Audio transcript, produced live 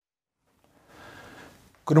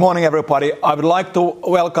Good morning, everybody. I would like to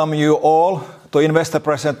welcome you all to investor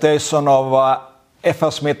presentation of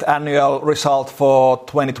FLSmidth annual result for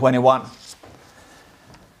 2021.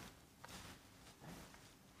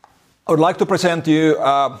 I would like to present you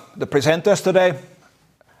the presenters today.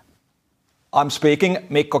 I'm speaking,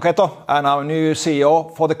 Mikko Keto, and our new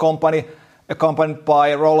CEO for the company, accompanied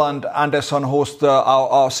by Roland Andersen, who's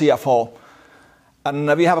our CFO. And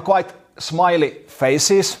we have quite smiley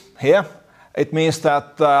faces here. It means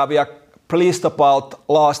that we are pleased about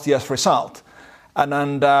last year's result.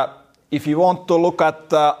 And if you want to look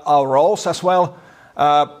at our roles as well,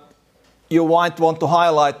 you might want to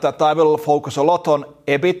highlight that I will focus a lot on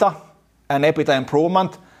EBITDA and EBITDA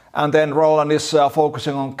improvement, and then Roland is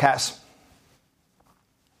focusing on cash.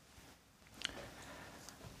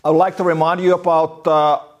 I would like to remind you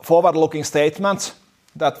about forward-looking statements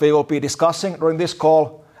that we will be discussing during this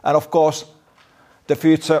call, and of course, the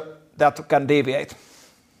future that can deviate.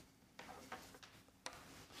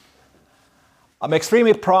 I'm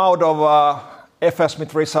extremely proud of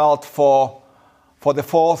FLSmidth result for the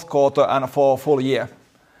fourth quarter and for full year.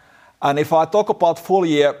 And if I talk about full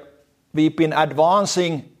year, we've been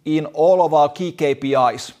advancing in all of our key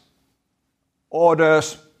KPIs: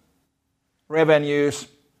 orders, revenues,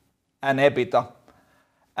 and EBITDA.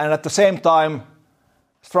 And at the same time,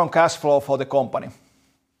 strong cash flow for the company.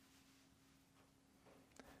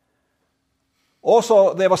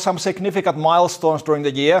 Also, there were some significant milestones during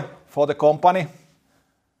the year for the company.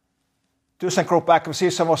 ThyssenKrupp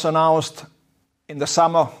acquisition was announced in the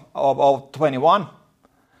summer of 21,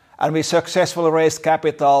 and we successfully raised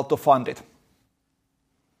capital to fund it.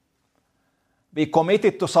 We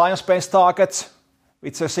committed to science-based targets,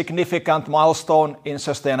 which is a significant milestone in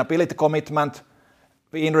sustainability commitment.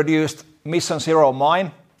 We introduced Mission Zero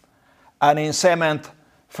Mine, and in cement,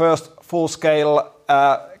 first full-scale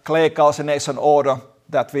clay calcination order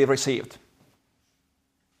that we received.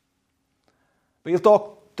 We'll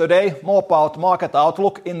talk today more about market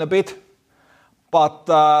outlook in a bit, but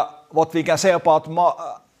what we can say about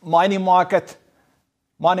mining market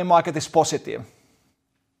is positive.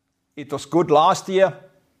 It was good last year,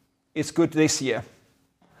 it's good this year.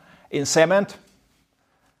 In cement,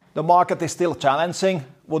 the market is still challenging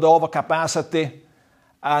with overcapacity,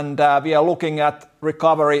 and we are looking at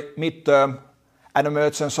recovery midterm and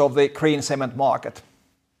emergence of the green cement market.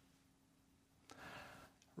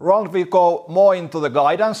 Roland will go more into the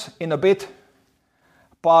guidance in a bit,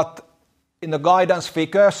 but in the guidance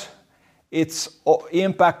figures, it's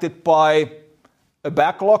impacted by a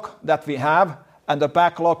backlog that we have, and the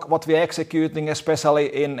backlog what we are executing, especially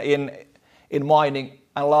in mining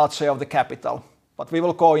and large share of the capital. But we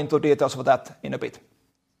will go into details of that in a bit.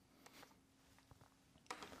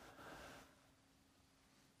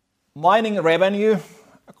 Mining revenue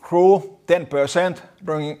grew 10%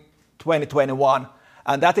 during 2021,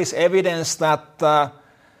 and that is evidence that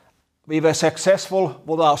we were successful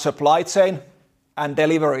with our supply chain and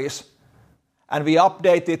deliveries. And we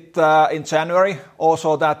updated in January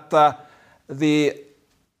also that the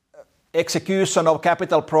execution of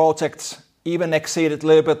capital projects even exceeded a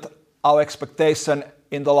little bit our expectation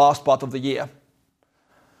in the last part of the year.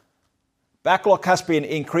 Backlog has been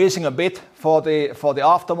increasing a bit for the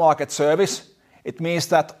aftermarket service. It means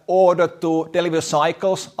that order to deliver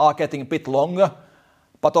cycles are getting a bit longer,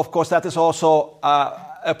 but of course that is also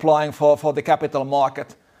applying for the capital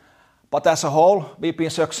market. But as a whole, we've been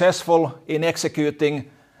successful in executing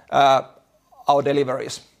our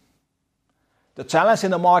deliveries. The challenge in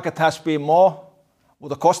the market has been more with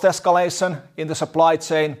the cost escalation in the supply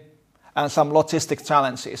chain and some logistic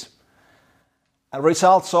challenges. And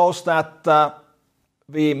result shows that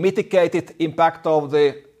we mitigated impact of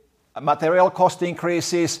the material cost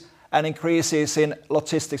increases and increases in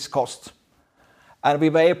logistics costs. And we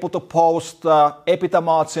were able to post EBITDA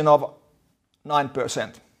margin of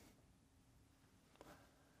 9%.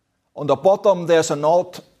 On the bottom, there's a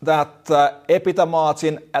note that EBITDA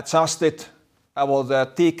margin adjusted with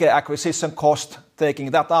the TK acquisition cost,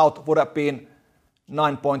 taking that out, would have been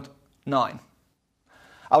 9.9.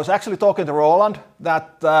 I was actually talking to Roland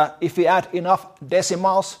that if we add enough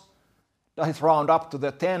decimals, that is round up to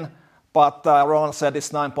the 10, but Roland said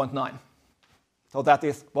it's 9.9. So that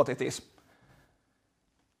is what it is.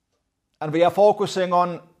 And we are focusing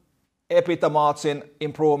on EBITDA margin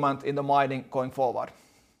improvement in the mining going forward.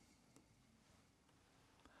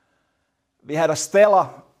 We had a stellar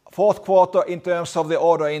fourth quarter in terms of the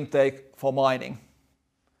order intake for mining.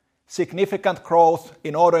 Significant growth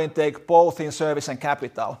in order intake both in service and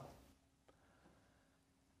capital.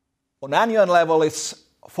 On annual level, it's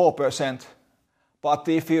 4%. But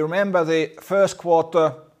if you remember the first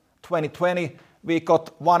quarter 2020, we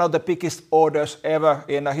got one of the biggest orders ever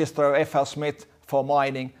in the history of FLSmidth for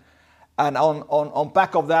mining. And on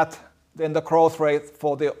back of that, then the growth rate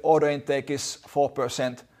for the order intake is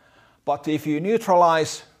 4%. But if you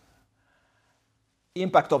neutralize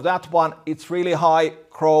impact of that one, it's really high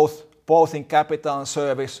growth both in capital and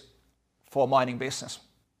service for mining business.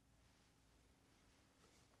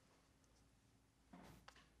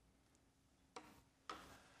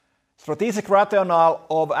 Strategic rationale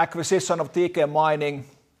of acquisition of TK Mining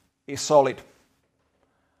is solid.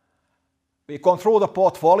 We've gone through the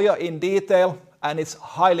portfolio in detail and it's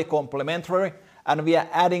highly complementary, and we are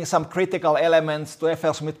adding some critical elements to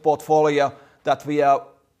FLSmidth portfolio that we are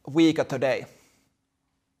weaker today.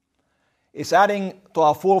 It's adding to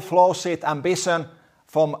our full flow sheet ambition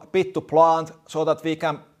from pit to plant so that we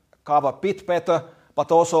can cover pit better,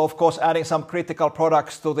 but also of course adding some critical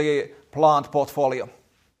products to the plant portfolio.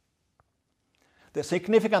 There's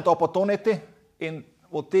significant opportunity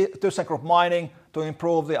with ThyssenKrupp Mining to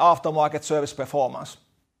improve the aftermarket service performance.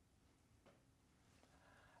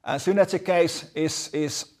 And synergy case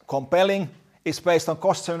is compelling, it's based on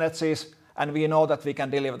cost synergies, and we know that we can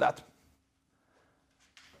deliver that.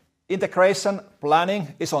 Integration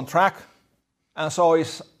planning is on track, and so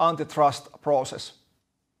is antitrust process.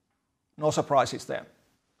 No surprises there.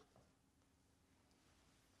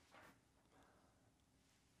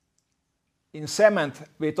 In cement,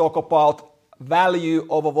 we talk about value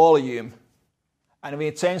over volume, and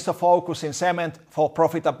we change the focus in cement for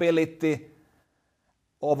profitability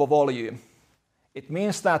over volume. It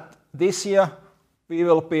means that this year we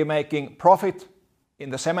will be making profit in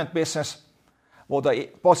the cement business with a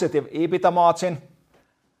positive EBITDA margin,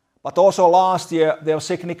 but also last year there was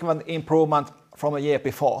significant improvement from a year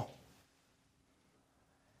before.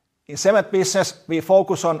 In cement business, we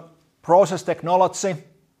focus on process technology,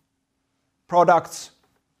 products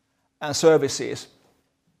and services.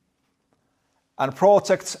 And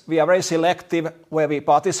projects, we are very selective where we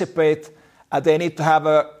participate, and they need to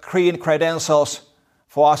have green credentials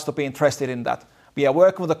for us to be interested in that. We are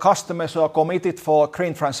working with the customers who are committed for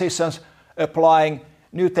green transitions, applying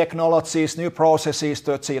new technologies, new processes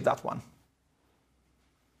to achieve that one.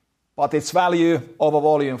 But it's value over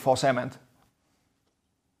volume for cement.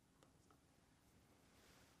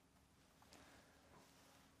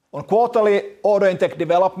 On quarterly, order intake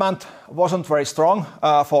development wasn't very strong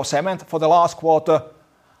for cement for the last quarter,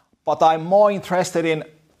 but I'm more interested in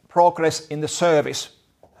progress in the service.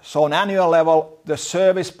 So on annual level, the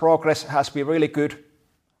service progress has been really good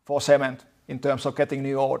for cement in terms of getting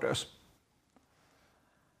new orders.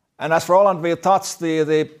 And as Roland will touch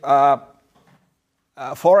the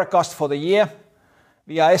forecast for the year,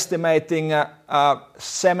 we are estimating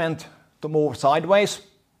cement to move sideways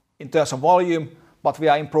in terms of volume, but we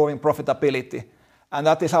are improving profitability. And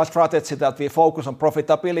that is our strategy, that we focus on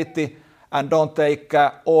profitability and don't take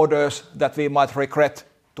orders that we might regret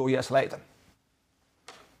 2 years later.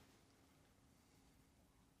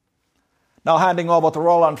 Now handing over to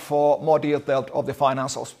Roland for more detail of the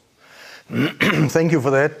financials. Thank you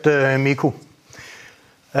for that, Mikko.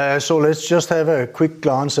 So let's just have a quick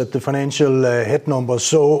glance at the financial head numbers.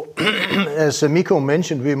 So as Mikko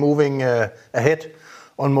mentioned, we're moving ahead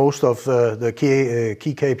on most of the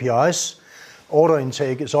key KPIs. Order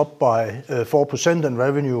intake is up by 4% and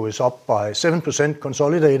revenue is up by 7%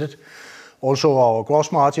 consolidated. Also our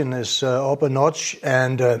gross margin is up a notch,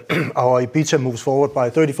 and our EBITDA moves forward by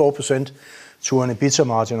 34% to an EBITDA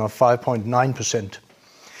margin of 5.9%.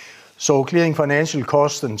 So clearing financial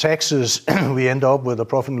costs and taxes, we end up with a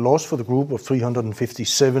profit and loss for the group of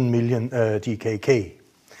 357 million DKK.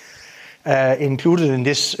 Included in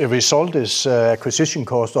this result is acquisition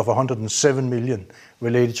cost of 107 million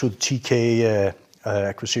related to the TK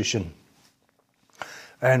acquisition.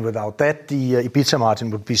 And without that, the EBITDA margin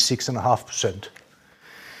would be 6.5%.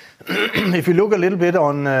 If you look a little bit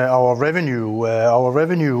on our revenue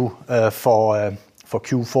for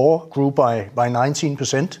Q4 grew by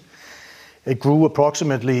 19%. It grew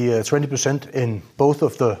approximately 20% in both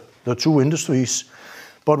of the two industries.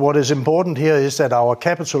 But what is important here is that our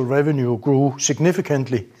capital revenue grew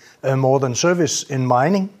significantly more than service in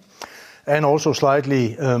mining, and also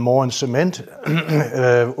slightly more in cement,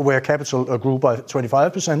 where capital grew by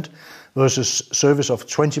 25% versus service of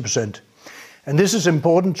 20%. And this is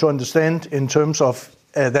important to understand in terms of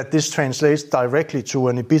that this translates directly to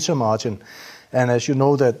an EBITDA margin. And as you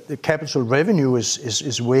know, that the capital revenue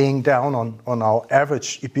is weighing down on our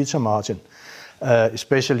average EBITDA margin,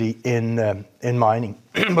 especially in mining.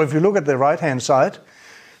 But if you look at the right-hand side,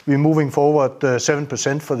 we're moving forward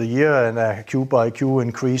 7% for the year and a Q by Q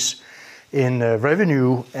increase in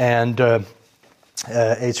revenue. And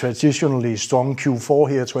a traditionally strong Q4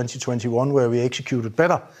 here, 2021, where we executed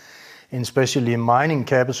better, and especially mining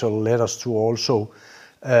capital led us to also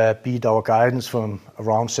beat our guidance from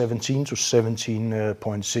around 17 to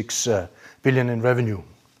 17.6 billion in revenue.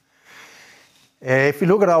 If we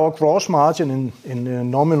look at our gross margin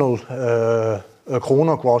in nominal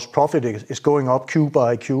kroner, gross profit is going up Q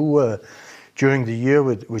by Q during the year,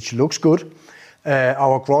 which looks good.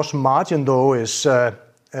 Our gross margin, though, is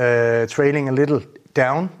trailing a little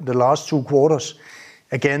down the last 2 quarters,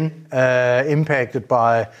 again impacted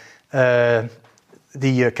by the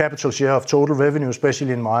capital share of total revenue,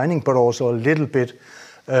 especially in mining, but also a little bit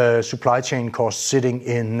supply chain costs sitting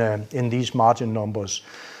in these margin numbers.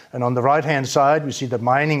 And on the right-hand side, we see that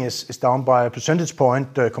mining is down by a percentage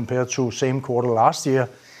point compared to same quarter last year,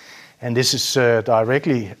 and this is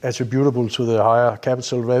directly attributable to the higher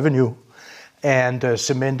capital revenue. And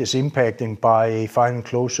cement is impacting by a final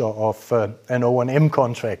closure of an O&M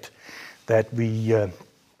contract that we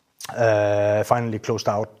finally closed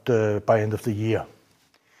out by end of the year.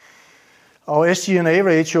 Our SG&A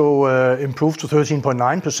ratio improved to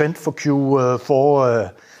 13.9% for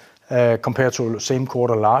Q4 compared to the same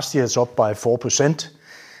quarter last year. It's up by 4%,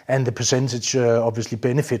 and the percentage obviously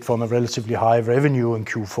benefit from a relatively high revenue in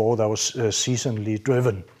Q4 that was seasonally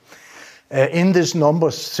driven. In this number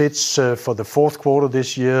sits for the fourth quarter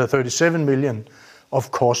this year 37 million of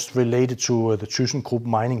costs related to the ThyssenKrupp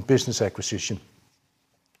Mining business acquisition.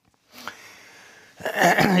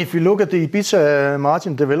 If you look at the EBITDA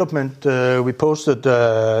margin development, we posted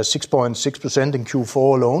 6.6% in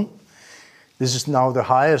Q4 alone. This is now the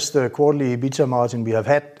highest quarterly EBITDA margin we have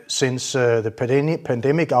had since the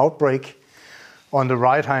pandemic outbreak. On the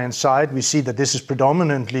right-hand side, we see that this is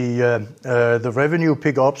predominantly the revenue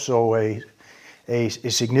pickup, so a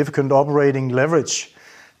significant operating leverage.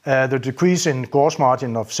 The decrease in gross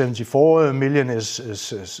margin of 74 million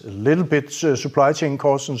is a little bit supply chain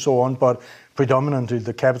costs and so on, but predominantly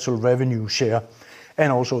the capital revenue share,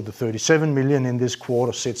 and also the 37 million in this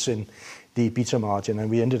quarter sits in the EBITDA margin, and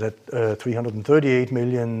we ended at 338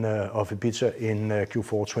 million of EBITDA in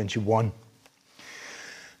Q4 21.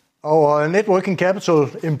 Our net working capital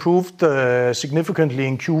improved significantly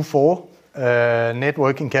in Q4. Net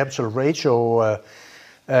working capital ratio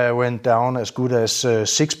went down as good as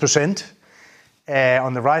 6%.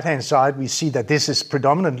 On the right-hand side, we see that this is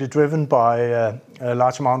predominantly driven by a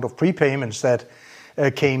large amount of prepayments that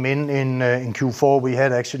came in Q4. We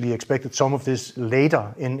had actually expected some of this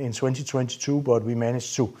later in 2022, but we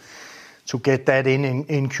managed to get that in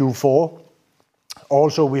Q4.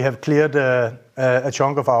 Also, we have cleared a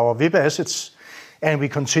chunk of our WIP assets, and we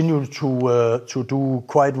continue to do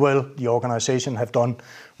quite well. The organization have done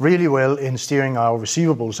really well in steering our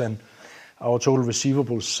receivables, and our total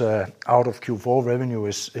receivables out of Q4 revenue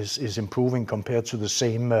is improving compared to the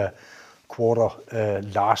same quarter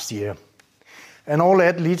last year. And all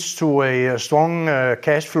that leads to a strong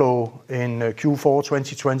cash flow in Q4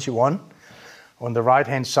 2021. On the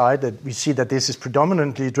right-hand side, that we see that this is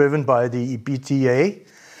predominantly driven by the EBITDA,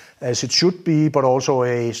 as it should be, but also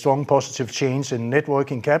a strong positive change in net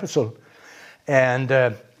working capital.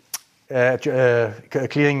 And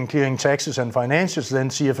clearing taxes and financials, then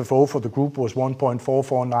CFFO for the group was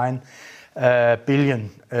 1.449 billion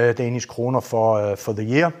Danish kroner for the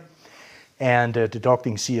year. And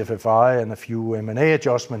deducting CFFI and a few M&A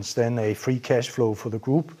adjustments, then a free cash flow for the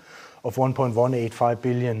group of 1.185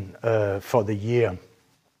 billion for the year.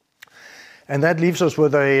 And that leaves us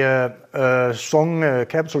with a strong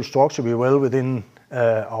capital structure. We're well within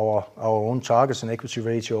our own targets, an equity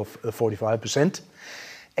ratio of 45%.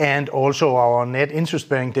 And also our net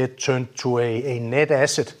interest-bearing debt turned to a net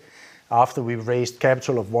asset after we raised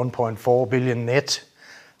capital of 1.4 billion net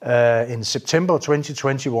in September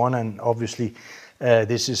 2021, and obviously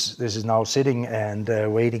this is now sitting and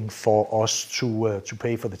waiting for us to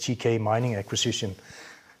pay for the TK Mining acquisition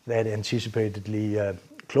that anticipatedly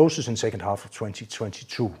closes in second half of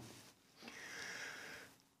 2022.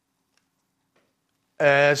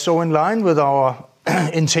 So in line with our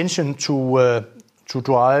intention to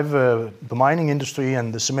drive the mining industry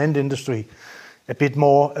and the cement industry a bit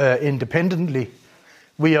more independently,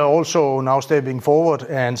 we are also now stepping forward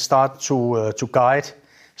and start to guide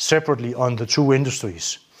separately on the two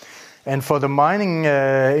industries. And for the mining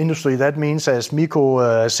industry, that means, as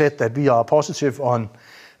Mikko said, that we are positive on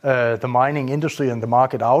the mining industry and the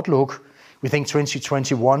market outlook. We think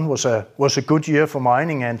 2021 was a good year for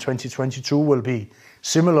mining, and 2022 will be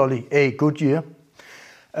similarly a good year.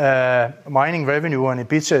 Mining revenue and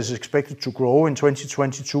EBITDA is expected to grow in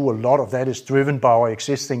 2022. A lot of that is driven by our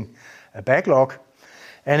existing backlog.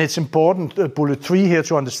 And it's important, bullet 3 here,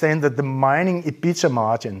 to understand that the mining EBITDA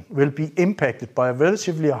margin will be impacted by a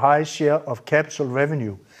relatively high share of capital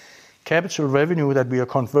revenue. Capital revenue that we are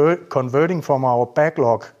converting from our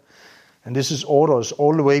backlog. And this is orders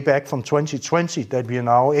all the way back from 2020 that we are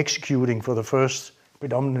now executing for the first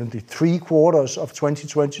predominantly 3 quarters of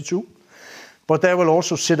 2022. But there will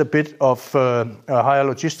also sit a bit of a higher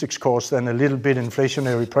logistics cost and a little bit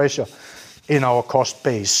inflationary pressure in our cost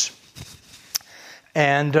base.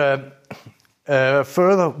 And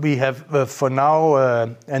further, we have for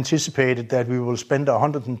now anticipated that we will spend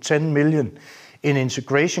 110 million in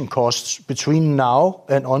integration costs between now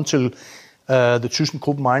and until the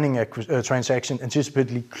ThyssenKrupp Mining transaction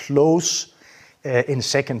anticipated close in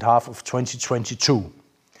second half of 2022.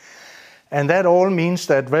 And that all means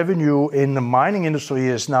that revenue in the mining industry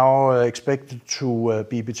is now expected to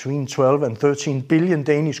be between 12 and 13 billion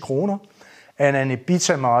Danish kroner, and an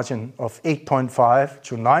EBITDA margin of 8.5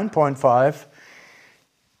 to 9.5,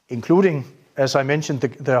 including, as I mentioned,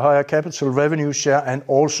 the higher capital revenue share, and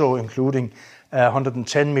also including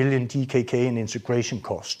 110 million DKK in integration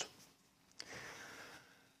cost.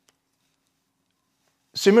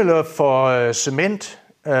 Similar for cement,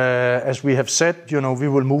 as we have said, we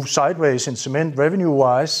will move sideways in cement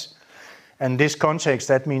revenue-wise. And in this context,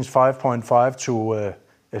 that means 5.5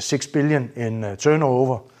 to 6 billion in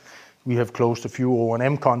turnover. We have closed a few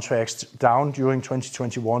O&M contracts down during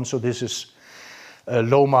 2021, so this is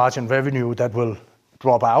low margin revenue that will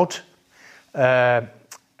drop out.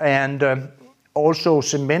 Also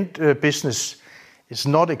cement business is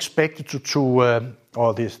not expected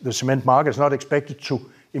the cement market is not expected to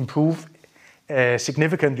improve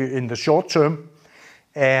significantly in the short term,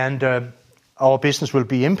 and our business will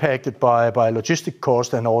be impacted by logistic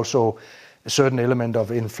cost and also a certain element of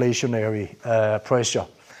inflationary pressure.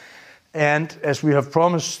 And as we have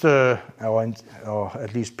promised, or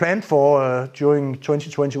at least planned for during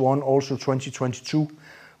 2021, also 2022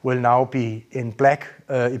 will now be in black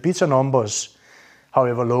EBITDA numbers,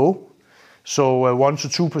 however low. So 1 to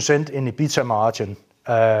 2% in EBITDA margin.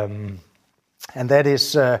 And that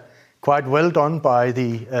is quite well done by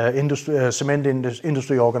the cement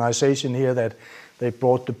industry organization here, that they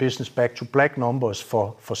brought the business back to black numbers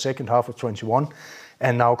for second half of 21,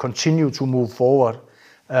 and now continue to move forward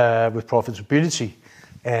with profitability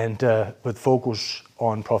and with focus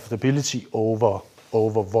on profitability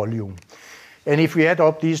over volume. And if we add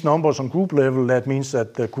up these numbers on group level, that means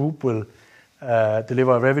that the group will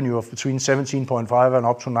deliver a revenue of between 17.5 and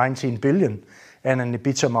up to 19 billion, and an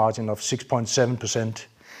EBITDA margin of 6.7%.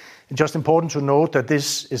 Just important to note that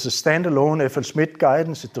this is a standalone FLSmidth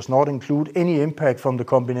guidance. It does not include any impact from the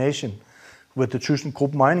combination with the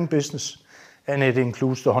ThyssenKrupp Mining business, and it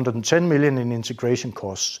includes the 110 million in integration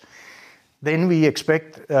costs. Then we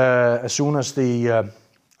expect, as soon as the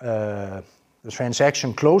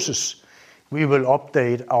transaction closes, we will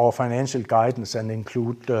update our financial guidance and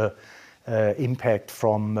include the impact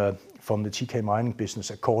from the TK Mining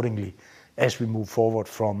business accordingly as we move forward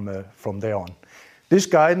from there on. This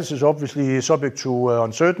guidance is obviously subject to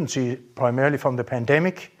uncertainty, primarily from the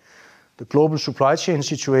pandemic, the global supply chain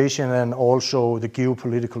situation, and also the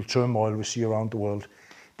geopolitical turmoil we see around the world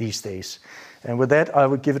these days. And with that, I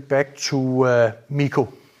will give it back to Mikko.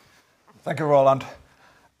 Thank you, Roland.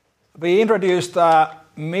 We introduced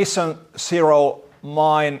Mission Zero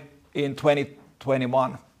Mine in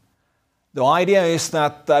 2021. The idea is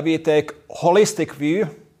that we take holistic view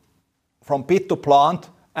from pit to plant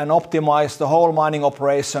and optimize the whole mining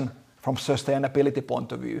operation from sustainability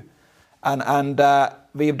point of view. And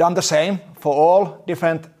we've done the same for all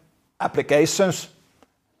different applications: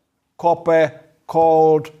 copper,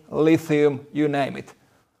 gold, lithium, you name it.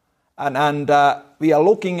 And we are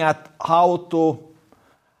looking at how to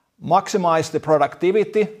maximize the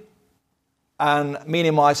productivity and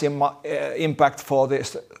minimize impact for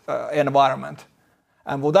this environment.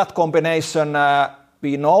 And with that combination,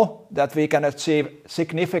 we know that we can achieve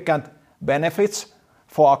significant benefits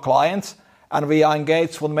for our clients, and we are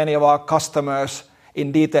engaged with many of our customers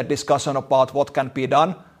in detailed discussion about what can be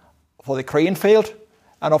done for the greenfield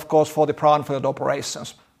and of course for the brownfield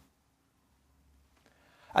operations.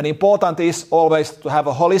 And important is always to have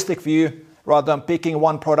a holistic view rather than picking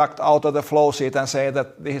one product out of the flow sheet and say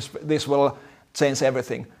that this will change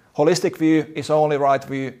everything. Holistic view is only right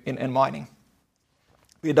view in mining.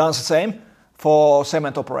 We've done the same for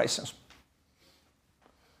cement operations.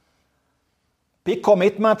 Big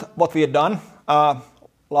commitment, what we have done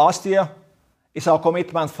last year, is our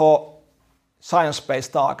commitment for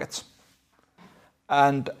science-based targets.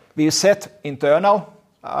 And we set internal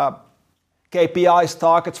KPIs,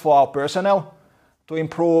 targets for our personnel to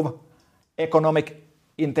improve economic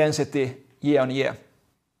intensity year on year.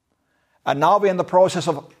 And now we're in the process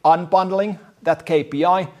of unbundling that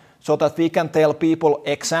KPI so that we can tell people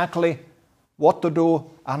exactly what to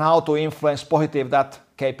do and how to influence positive that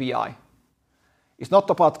KPI. It's not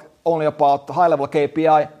only about the high-level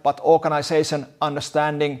KPI, but organization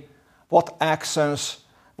understanding what actions,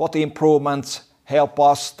 what improvements help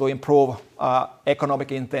us to improve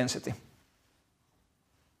economic intensity.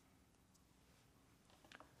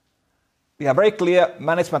 We have a very clear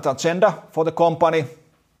management agenda for the company.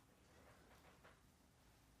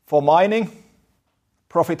 For mining,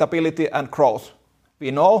 profitability and growth.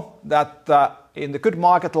 We know that in the good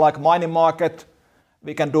market like mining market,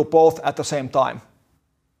 we can do both at the same time.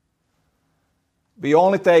 We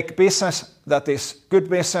only take business that is good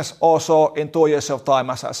business also in 2 years of time,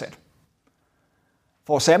 as I said.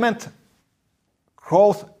 For cement,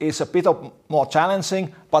 growth is a bit more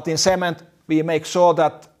challenging, but in cement, we make sure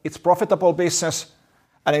that it's profitable business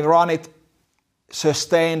and we run it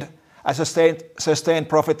sustained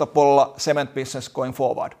profitable cement business going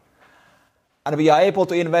forward. And we are able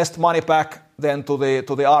to invest money back then to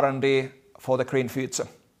the R&D for the green future.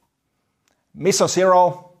 Mission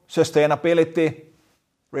Zero, sustainability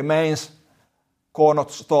remains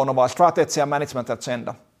cornerstone of our strategy and management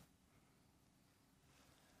agenda.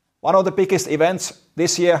 One of the biggest events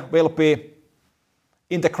this year will be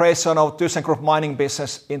integration of ThyssenKrupp mining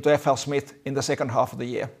business into FLSmidth in the second half of the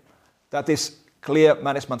year. That is clear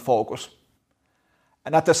management focus.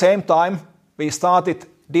 And at the same time, we started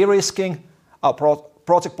de-risking our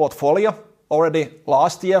project portfolio already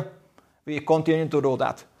last year. We continue to do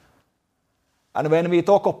that. And when we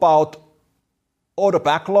talk about order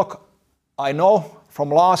backlog, I know from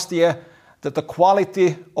last year that the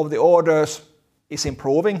quality of the orders is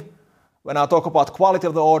improving. When I talk about quality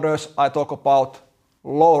of the orders, I talk about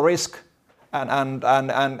low risk and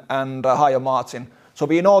higher margin. So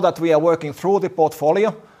we know that we are working through the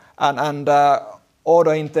portfolio and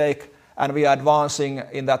order intake, and we are advancing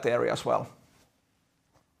in that area as well.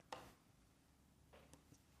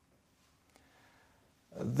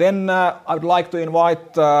 Then I would like to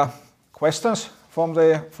invite questions from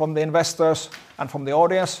the investors and from the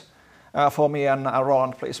audience for me and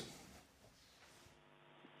Roland, please.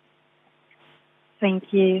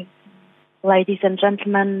 Thank you. Ladies and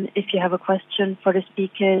gentlemen, if you have a question for the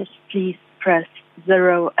speakers, please press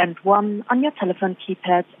 0 and 1 on your telephone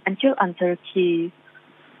keypad and you'll enter a queue.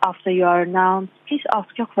 After you are announced, please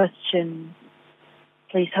ask your question.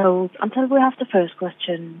 Please hold until we have the first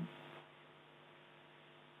question.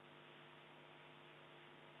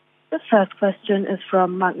 The first question is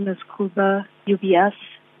from Magnus Kruber, UBS.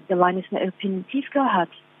 The line is now open. Please go ahead.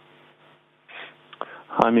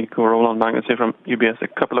 Hi, Mikko, Roland, Magnus here from UBS. A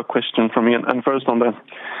couple of questions from me. And first on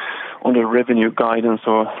the revenue guidance,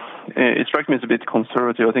 it strikes me as a bit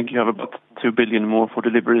conservative. I think you have about 2 billion more for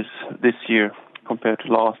deliveries this year compared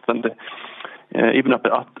to last. And even at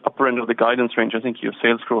the upper end of the guidance range, I think your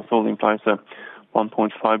sales growth only implies a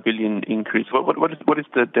 1.5 billion increase. What is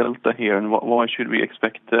the delta here, and why should we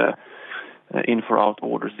expect in for out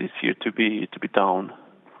orders this year to be down?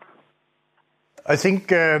 I think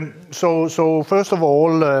so. First of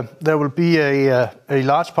all, there will be a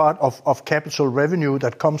large part of capital revenue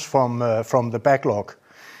that comes from the backlog,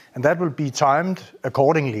 and that will be timed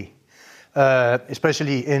accordingly,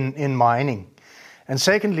 especially in mining. And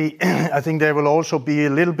secondly, I think there will also be a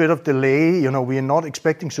little bit of delay. You know, we are not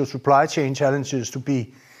expecting supply chain challenges to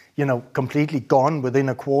be, completely gone within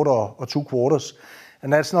a quarter or 2 quarters.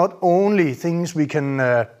 And that's not only things we can,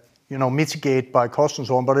 mitigate by cost and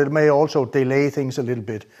so on, but it may also delay things a little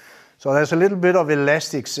bit. So there's a little bit of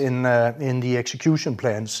elastics in the execution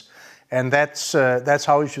plans, and that's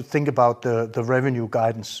how you should think about the revenue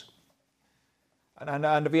guidance.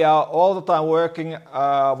 And we are all the time working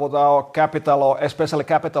with our capital, or especially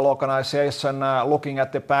capital organization, looking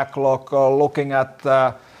at the backlog, looking at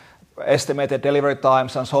estimated delivery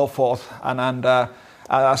times and so forth. And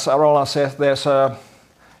as Roland says,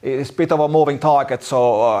 it's a bit of a moving target,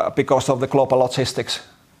 so because of the global logistics.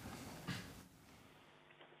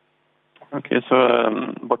 Okay, so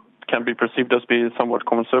what can be perceived as being somewhat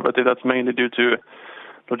conservative, that's mainly due to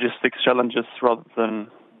logistics challenges rather than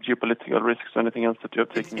geopolitical risks or anything else that you have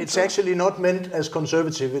taken? It's actually not meant as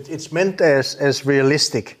conservative. It's meant as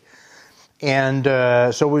realistic. And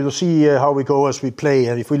so we will see how we go as we play.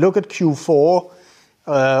 And if we look at Q4,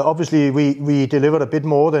 obviously we delivered a bit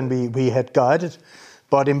more than we had guided.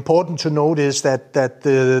 But important to note is that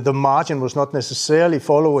the margin was not necessarily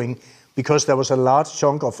following because there was a large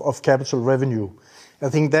chunk of capital revenue. I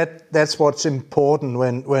think that's what's important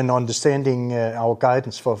when understanding our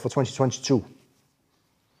guidance for 2022.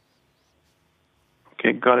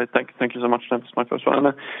 Okay, got it. Thank you so much. That's my first one. And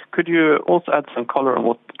then could you also add some color on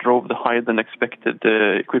what drove the higher than expected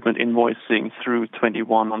equipment invoicing through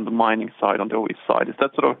 21 on the mining side, on the OE side? Is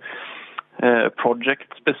that sort of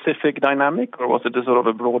project-specific dynamic, or was it a sort of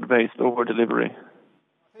a broad-based over-delivery?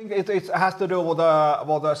 I think it has to do with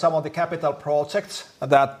some of the capital projects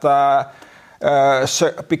that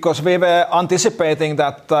because we were anticipating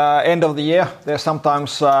that end of the year there's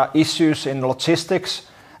sometimes issues in logistics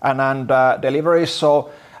and deliveries. So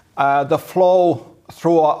the flow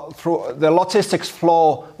through the logistics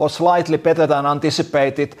flow was slightly better than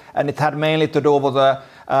anticipated, and it had mainly to do with the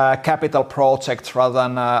capital projects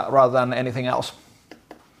rather than anything else.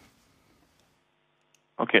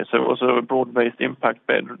 Okay, so it was a broad-based impact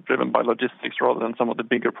driven by logistics rather than some of the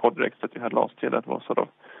bigger projects that you had last year that was sort of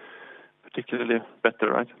particularly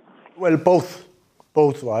better, right? Well,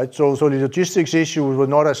 both, right? So the logistics issues were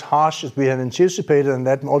not as harsh as we had anticipated, and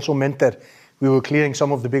that also meant that we were clearing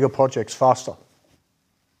some of the bigger projects faster.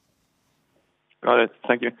 Got it.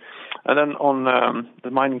 Thank you. And then on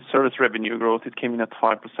the mining service revenue growth, it came in at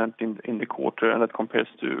 5% in the quarter, and that compares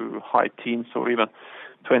to high teens or even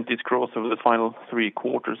 20s growth over the final 3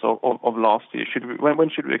 quarters of last year. When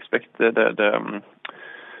should we expect the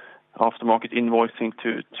aftermarket invoicing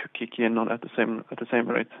to kick in at the same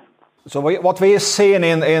rate? So what we are seeing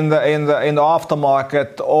in the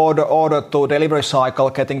aftermarket order to delivery cycle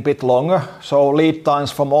getting a bit longer. So lead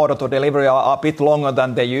times from order to delivery are a bit longer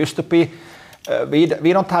than they used to be. We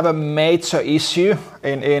don't have a major issue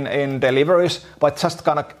in deliveries, but just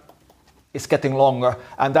kind of it's getting longer,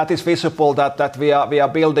 and that is visible that we are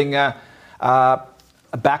building a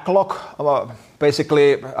backlog,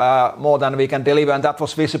 basically more than we can deliver, and that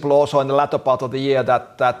was visible also in the latter part of the year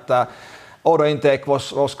that order intake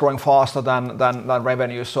was growing faster than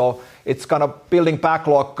revenue. So it's kind of building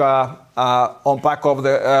backlog on back of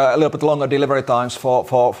the a little bit longer delivery times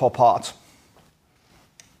for parts.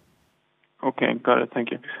 Okay, got it. Thank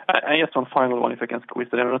you. I guess one final one, if I can squeeze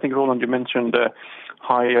it in. I think, Roland, you mentioned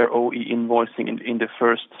higher OE invoicing in the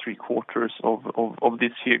first 3 quarters of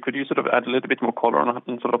this year. Could you sort of add a little bit more color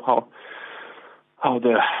on sort of how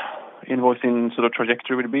the invoicing sort of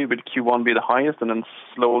trajectory will be? Will Q1 be the highest and then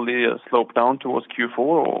slowly slope down towards Q4,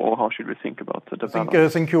 or how should we think about the development? I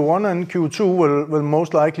think Q1 and Q2 will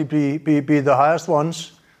most likely be the highest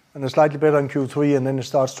ones, and slightly better in Q3, and then it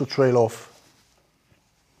starts to trail off.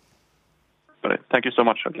 Got it. Thank you so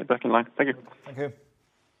much. I'll get back in line. Thank you. Thank you.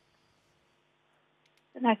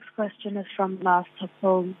 The next question is from Lars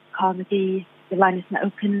Topholm, Carnegie. The line is now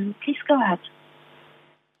open. Please go ahead.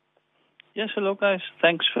 Yes, hello guys.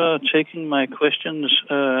 Thanks for taking my questions.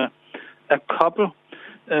 A couple.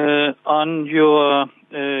 On your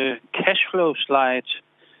cash flow slide,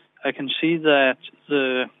 I can see that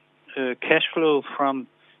the cash flow from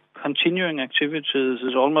continuing activities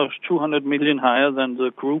is almost 200 million higher than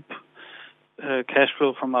the group cash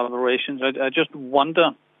flow from operations. I just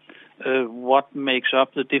wonder what makes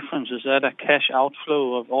up the difference. Is that a cash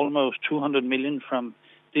outflow of almost 200 million from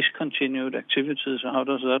discontinued activities, or how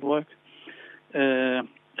does that work? And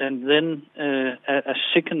then a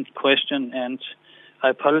second question, and I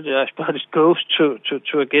apologize, but it goes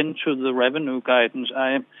to again to the revenue guidance.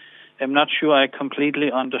 I am not sure I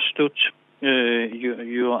completely understood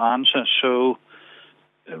your answer. So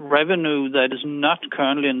revenue that is not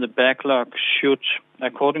currently in the backlog should,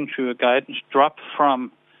 according to your guidance, drop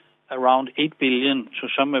from around 8 billion to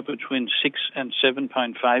somewhere between 6 and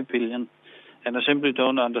 7.5 billion. And I simply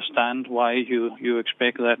don't understand why you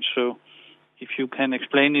expect that. So if you can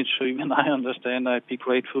explain it so even I understand, I'd be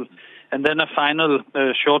grateful. And then a final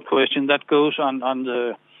short question that goes on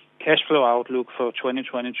the cash flow outlook for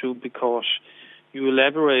 2022, because you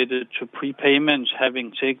elaborated to prepayments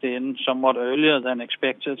having taken in somewhat earlier than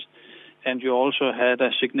expected, and you also had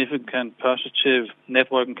a significant positive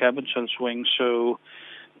net working capital swing. So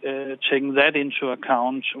taking that into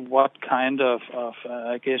account, what kind of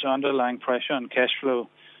I guess, underlying pressure on cash flow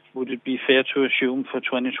would it be fair to assume for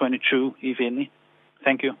 2022, if any?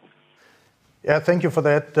 Thank you. Yeah, thank you for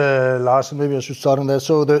that, Lars. Maybe I should start on that.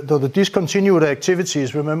 So the discontinued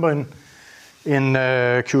activities, remember in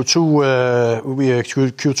Q2,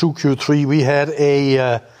 Q3, we had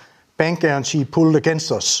a bank guarantee pulled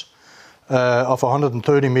against us of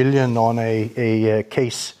 130 million on a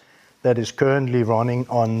case that is currently running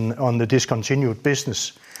on the discontinued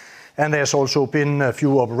business. And there's also been a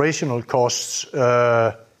few operational costs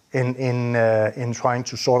in trying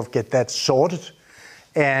to sort of get that sorted,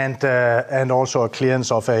 and also a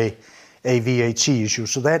clearance of a VAT issue.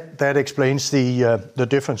 So that explains the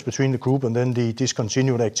difference between the group and then the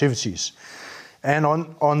discontinued activities. And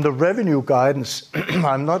on the revenue guidance,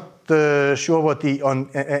 I'm not sure what the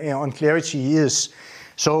unclarity is.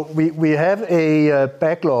 So we have a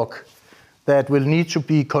backlog that will need to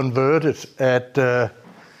be converted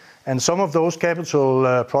and some of those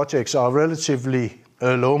capital projects are relatively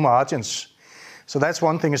low margins. So that's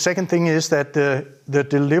one thing. The second thing is that the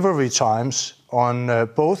delivery times on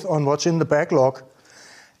both on what's in the backlog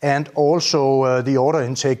and also the order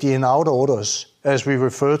intake, the in-out orders, as we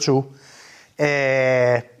refer to,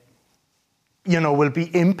 will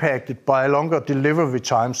be impacted by longer delivery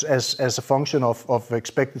times as a function of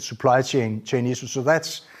expected supply chain issues. So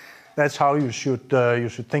that's how you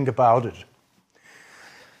should think about it.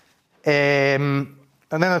 And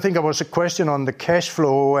then I think there was a question on the cash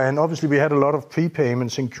flow, and obviously we had a lot of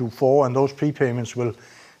prepayments in Q4, and those prepayments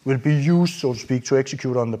will be used, so to speak, to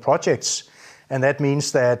execute on the projects. And that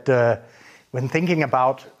means that when thinking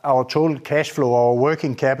about our total cash flow, our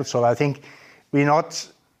working capital, I think we're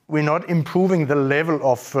not improving the level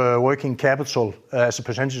of working capital as a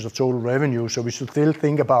percentage of total revenue. So we should still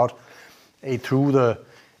think about through the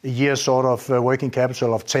year sort of working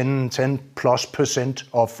capital of 10+%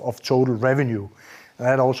 of total revenue. And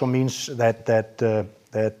that also means that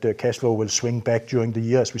cash flow will swing back during the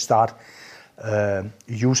year as we start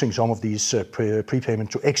using some of these prepayment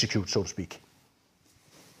to execute, so to speak.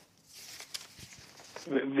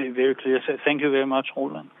 Very clear. Thank you very much,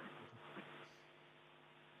 Roland.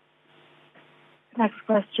 Next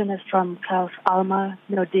question is from Claus Almer,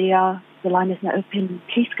 Nordea. The line is now open.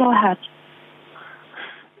 Please go ahead.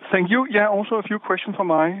 Thank you. Yeah, also a few questions from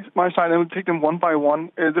my side. I will take them one by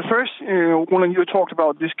one. The first, Roland, you talked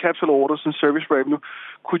about these capital orders and service revenue.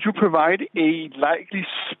 Could you provide a likely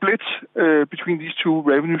split between these two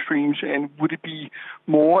revenue streams, and would it be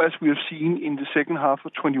more as we have seen in the second half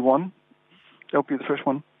of 2021? That would be the first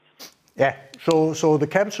one. Yeah. So the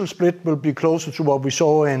capital split will be closer to what we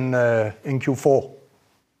saw in Q4.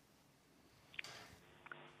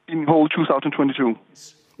 In whole 2022?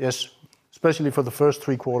 Yes. Especially for the first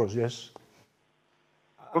 3 quarters, yes.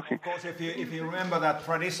 Okay. Of course, if you remember that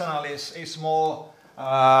traditionally is more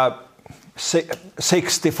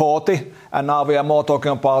 60-40, and now we are more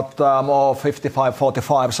talking about more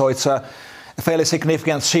 55-45. So it's a fairly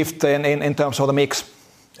significant shift in terms of the mix.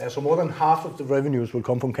 Yeah, so more than half of the revenues will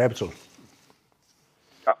come from capital.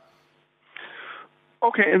 Yeah.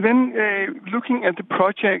 Okay, and then looking at the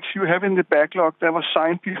projects you have in the backlog that was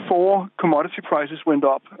signed before commodity prices went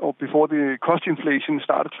up or before the cost inflation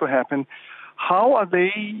started to happen, how are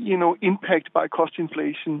they, impacted by cost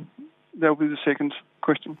inflation? That will be the second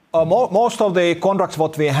question. Most of the contracts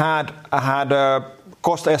what we had a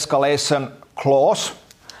cost escalation clause,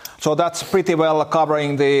 so that's pretty well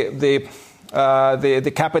covering the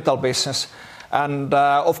capital business, and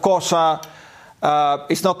of course.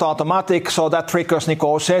 It's not automatic, so that triggers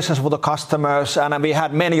negotiations with the customers, and we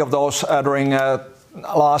had many of those during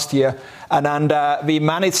last year, and we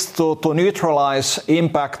managed to neutralize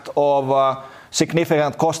impact of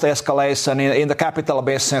significant cost escalation in the capital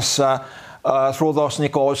business through those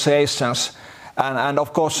negotiations, and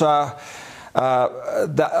of course for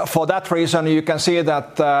that reason you can see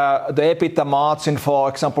that the EBITDA margin, for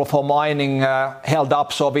example, for mining held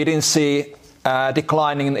up, so we didn't see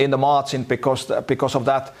declining in the margin because of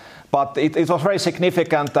that, but it was very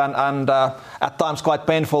significant and at times quite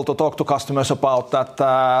painful to talk to customers about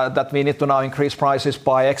that we need to now increase prices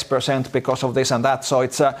by X% because of this and that. So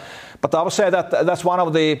it's but I would say that that's one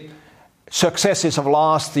of the successes of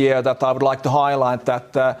last year that I would like to highlight,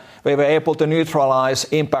 that we were able to neutralize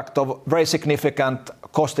impact of very significant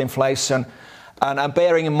cost inflation, and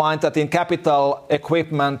bearing in mind that in capital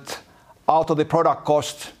equipment out of the product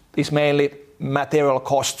cost is mainly material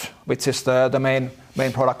cost, which is the main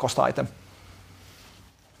product cost item.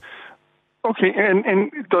 Okay,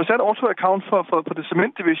 and does that also account for the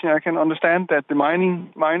cement division? I can understand that the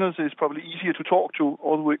miners is probably easier to talk to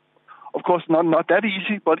all the way. Of course, not that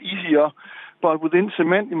easy, but easier. But within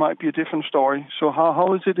cement, it might be a different story. So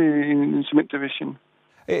how is it in cement division?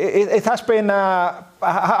 It has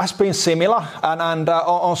been similar, and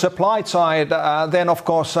on supply side, then of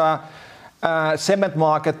course cement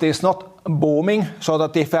market is not booming, so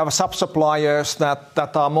that if you have sub-suppliers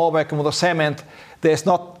that are more working with the cement, there's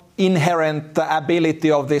not inherent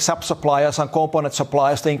ability of the sub-suppliers and component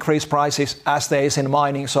suppliers to increase prices as there is in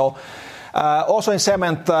mining. So also in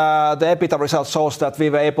cement, the EBITDA result shows that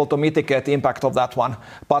we were able to mitigate the impact of that one.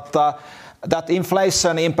 But that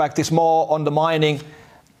inflation impact is more on the mining,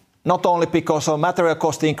 not only because of material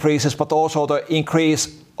cost increases, but also the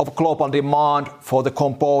increase of global demand for the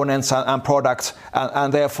components and products,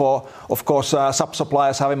 and therefore, of course,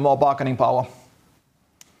 sub-suppliers having more bargaining power.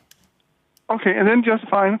 Okay, and then just a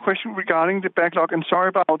final question regarding the backlog, and sorry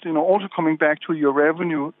about, also coming back to your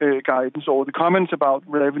revenue guidance or the comments about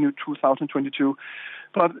revenue 2022.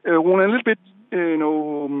 But we're a little bit,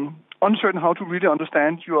 uncertain how to really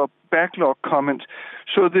understand your backlog comment.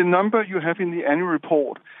 So the number you have in the annual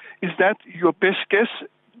report, is that your best guess,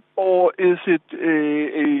 or is it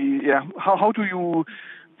how do you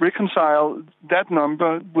reconcile that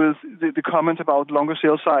number with the comment about longer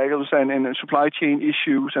sales cycles and supply chain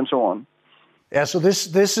issues and so on? Yeah, so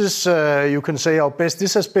this is you can say our best.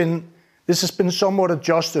 This has been somewhat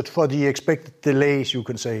adjusted for the expected delays. You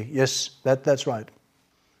can say yes, that's right.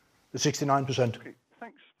 The 69%. Okay,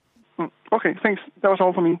 thanks. Okay, thanks. That was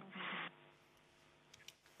all for me.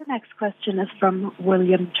 The next question is from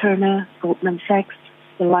William Turner, Goldman Sachs.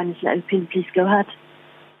 The line is open. Please go ahead.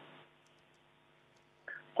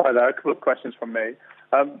 Hi there. A couple of questions from me.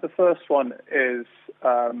 The first one is,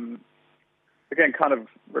 again, kind of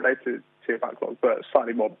related to your backlog, but a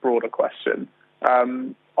slightly more broader question.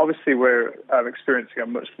 Obviously, we're experiencing a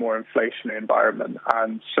much more inflationary environment,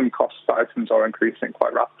 and some cost items are increasing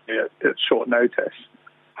quite rapidly at short notice.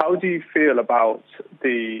 How do you feel about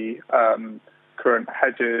the current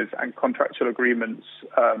hedges and contractual agreements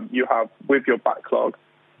you have with your backlog,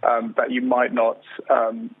 that you might not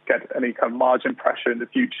get any kind of margin pressure in the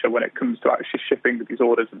future when it comes to actually shipping these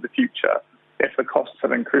orders in the future if the costs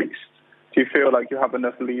have increased? Do you feel like you have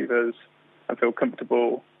enough levers and feel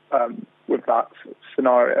comfortable with that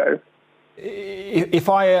scenario? If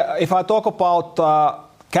I talk about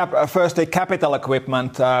firstly capital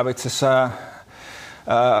equipment, which is kind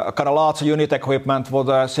of large unit equipment, with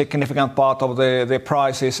a significant part of the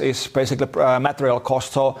price is basically material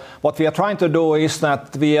cost. So what we are trying to do is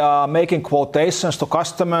that we are making quotations to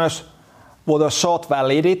customers with a short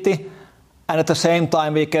validity, and at the same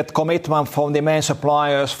time we get commitment from the main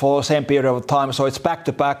suppliers for the same period of time. So it's back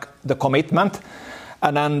to back the commitment,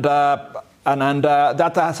 and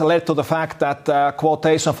that has led to the fact that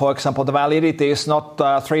quotation, for example, the validity is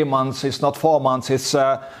not 3 months, it's not 4 months, it's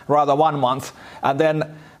rather 1 month. And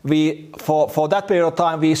then we, for that period of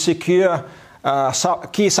time, we secure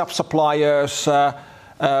key sub-suppliers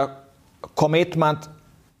commitment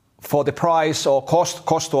for the price or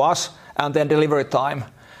cost to us, and then delivery time.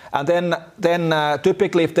 And then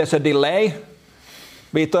typically if there's a delay,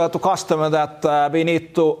 we tell to customer that we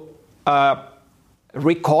need to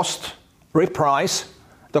reprice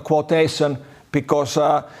the quotation because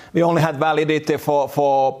we only had validity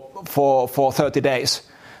for 30 days.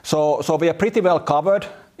 So we are pretty well covered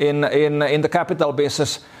in the capital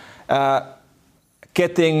business,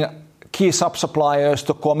 getting key sub-suppliers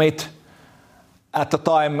to commit at the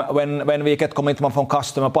time when we get commitment from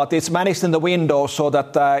customer. But it's managed in the window so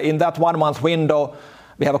that in that 1 month window,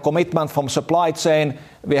 we have a commitment from supply chain,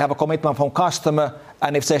 we have a commitment from customer,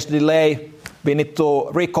 and if there's delay, we need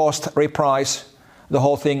to reprice the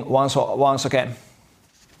whole thing once again.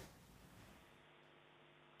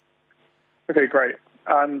 Okay, great.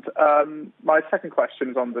 And my second question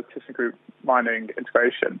is on the ThyssenKrupp Mining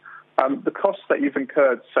integration. The costs that you've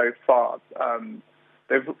incurred so far,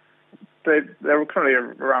 they're currently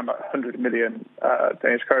around 100 million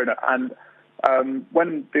Danish kroner. And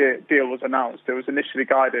when the deal was announced, it was initially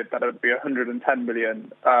guided that it would be 110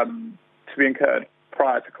 million to be incurred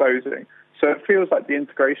prior to closing. So it feels like the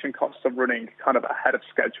integration costs are running kind of ahead of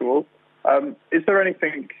schedule. Is there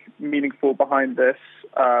anything meaningful behind this?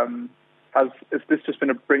 Has this just been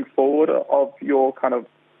a bring forward of your kind of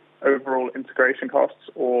overall integration costs,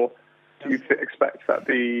 or do you expect that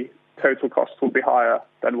the total cost will be higher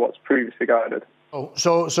than what's previously guided?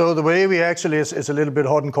 So the way we actually is a little bit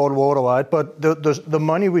hot and cold water, right? But the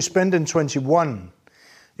money we spend in 21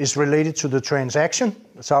 is related to the transaction.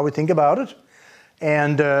 That's how we think about it.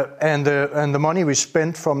 And the money we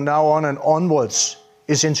spend from now on and onwards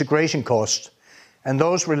is integration cost. And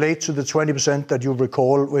those relate to the 20% that you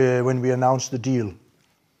recall when we announced the deal.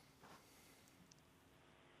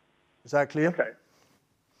 Is that clear? Okay.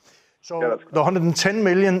 So yeah, the 110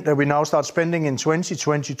 million that we now start spending in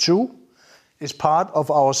 2022 is part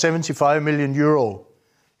of our 75 million euro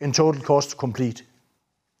in total cost to complete.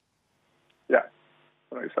 Yeah,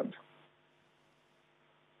 that makes sense.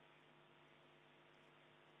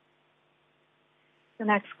 The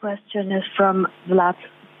next question is from Vlad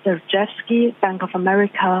Sergievsky, Bank of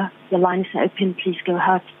America. The line is open. Please go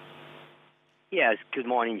ahead. Yes, good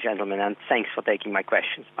morning, gentlemen, and thanks for taking my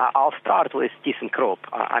questions. I'll start with ThyssenKrupp.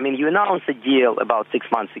 I mean, you announced the deal about 6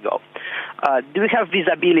 months ago. Do you have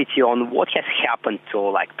visibility on what has happened to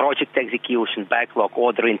like project execution, backlog,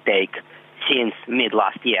 order intake since mid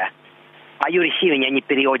last year? Are you receiving any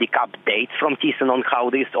periodic updates from Thyssen on how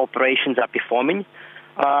these operations are performing?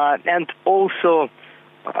 And also,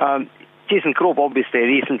 ThyssenKrupp obviously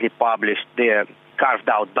recently published their carved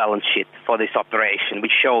out balance sheet for this operation,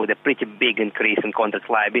 which showed a pretty big increase in contract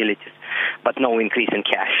liabilities, but no increase in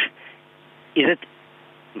cash. Is it,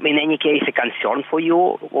 in any case, a concern for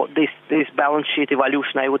you, this balance sheet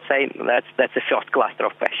evolution, I would say? That's the first cluster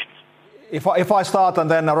of questions. If I start and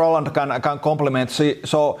then Roland can complement.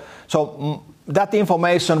 So that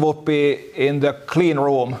information would be in the clean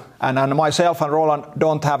room, and myself and Roland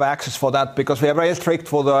don't have access for that because we are very strict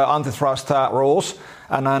for the antitrust rules,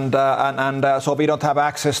 and so we don't have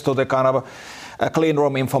access to the kind of clean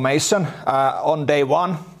room information. On day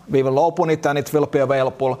one, we will open it and it will be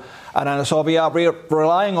available, and so we are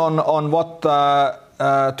relying on what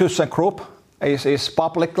ThyssenKrupp is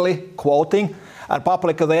publicly quoting. And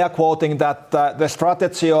publicly they are quoting that the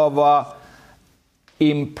strategy of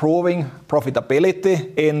improving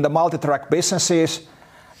profitability in the multi-track businesses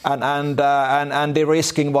and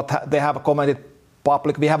de-risking what they have commented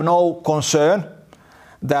public. We have no concern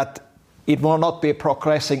that it will not be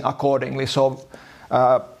progressing accordingly. So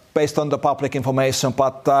based on the public information,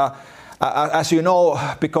 but as you know,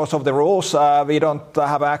 because of the rules, we don't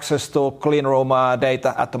have access to clean room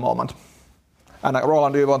data at the moment. And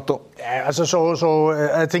Roland, do you want to? Yeah, so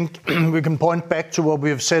I think we can point back to what we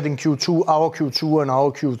have said in Q2, our Q2 and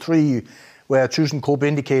our Q3, where ThyssenKrupp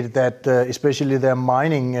indicated that especially their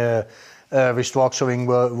mining restructuring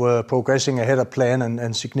were progressing ahead of plan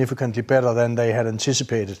and significantly better than they had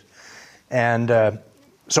anticipated. And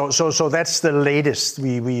so that's the latest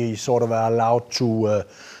we sort of are allowed to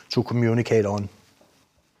communicate on.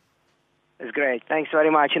 That's great. Thanks very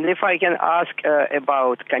much. And if I can ask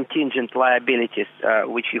about contingent liabilities,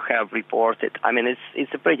 which you have reported. I mean,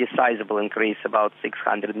 it's a pretty sizable increase, about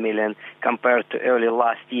 600 million compared to early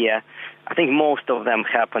last year. I think most of them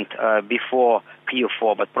happened before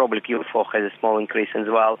Q4, but probably Q4 has a small increase as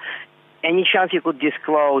well. Any chance you could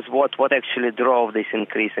disclose what actually drove this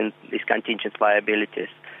increase in these contingent liabilities?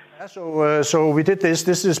 So we did this.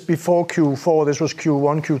 This is before Q4. This was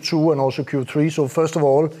Q1, Q2, and also Q3. So first of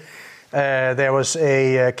all, there was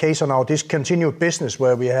a case on our discontinued business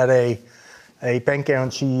where we had a bank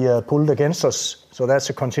guarantee pulled against us. So that's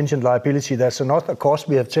a contingent liability. That's not a cost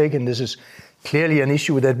we have taken. This is clearly an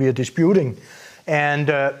issue that we are disputing. And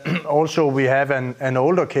also we have an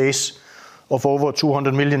older case of over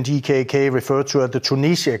 200 million DKK referred to as the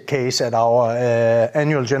Tunisia case at our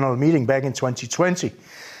annual general meeting back in 2020.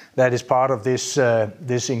 That is part of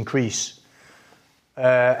this increase.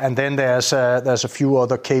 And then there's a few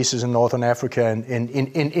other cases in Northern Africa and in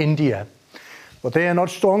India. But they are not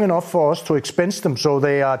strong enough for us to expense them, so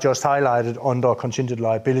they are just highlighted under contingent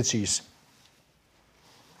liabilities.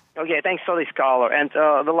 Okay, thanks for this color. And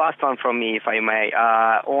the last one from me, if I may,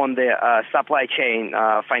 on the supply chain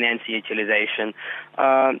financing utilization.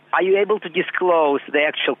 Are you able to disclose the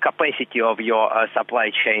actual capacity of your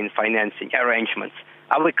supply chain financing arrangements?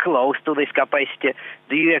 Are we close to this capacity?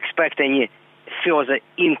 Do you expect any further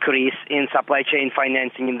increase in supply chain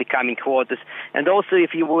financing in the coming quarters? And also,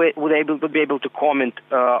 if you would be able to comment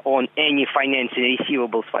on any financing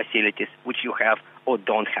receivables facilities which you have or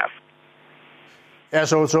don't have. Yeah,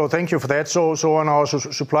 so thank you for that. So on our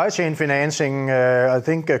supply chain financing, I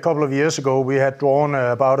think a couple of years ago we had drawn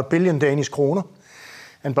about 1 billion Danish kroner,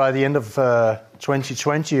 and by the end of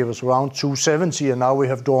 2020 it was around 270, and now we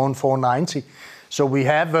have drawn 490. So we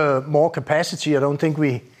have more capacity. I don't think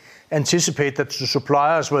we anticipate that the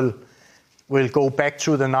suppliers will go back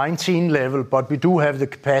to the 19 level, but we do have the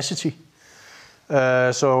capacity.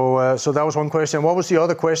 So that was one question. What was the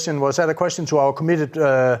other question? Was that a question to our committed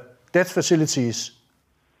debt facilities?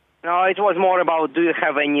 No, it was more about, do you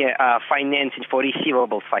have any financing for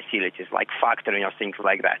receivable facilities, like factoring or things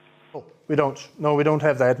like that? Oh, we don't. No, we don't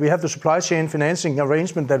have that. We have the supply chain financing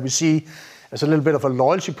arrangement that we see as a little bit of a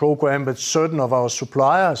loyalty program with certain of our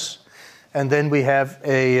suppliers. And then we have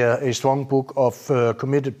a strong book of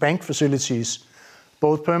committed bank facilities,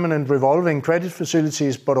 both permanent revolving credit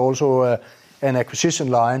facilities, but also an acquisition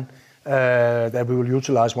line that we will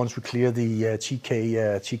utilize once we clear the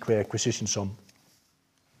TK acquisition sum.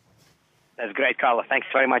 That's great, Carla. Thanks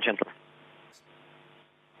very much, gentlemen.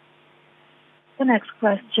 The next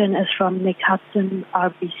question is from Nick Hudson,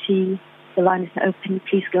 RBC. The line is now open.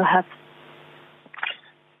 Please go ahead.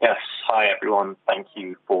 Yes. Hi, everyone. Thank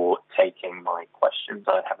you for taking my questions.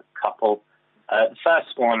 I have a couple. The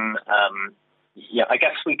first one, I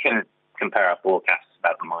guess we can compare our forecasts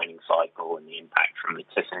about the mining cycle and the impact from the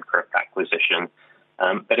ThyssenKrupp acquisition.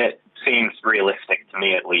 But it seems realistic to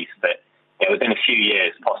me, at least, that within a few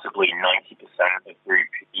years, possibly 90% of group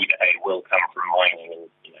EBITDA will come from mining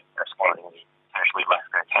and correspondingly potentially less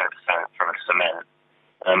than 10% from cement.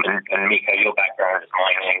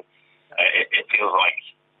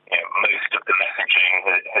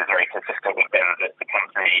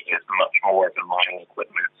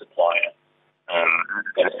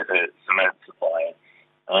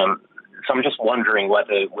 wondering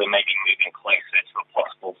whether we're maybe moving closer to a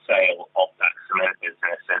possible sale of that cement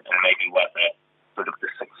business, and maybe whether sort of the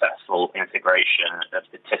successful integration of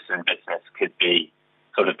the Thyssen business could be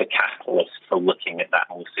sort of the catalyst for looking at that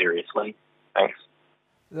more seriously. Thanks.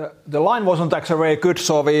 The line wasn't actually very good,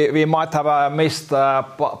 so we might have missed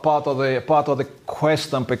part of the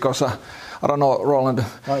question because I don't know, Roland.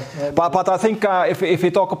 But I think if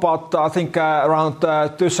we talk about around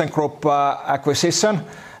ThyssenKrupp acquisition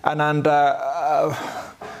and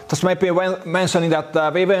just maybe mentioning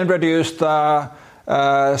that we've introduced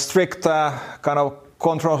strict kind of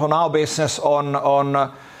controls on our business on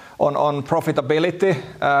profitability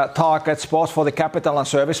targets both for the capital and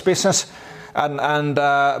service business. And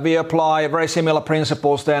we apply very similar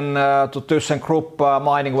principles then to ThyssenKrupp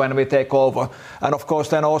Mining when we take over, and of course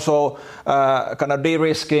then also kind of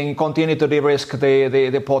continue to de-risk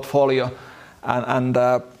the portfolio.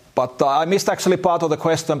 But I missed actually part of the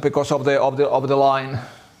question because of the line.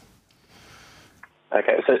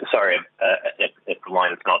 Okay, so sorry if the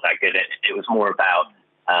line's not that good. It was more about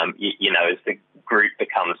as the group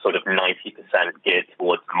becomes sort of 90% geared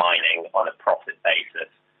towards mining on a profit basis,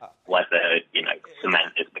 whether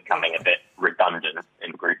cement is becoming a bit redundant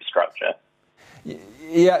in group structure.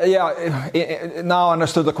 Yeah. Now I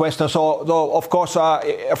understood the question. So of course,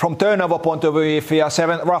 from turnover point of view, if we are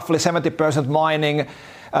roughly 70% mining,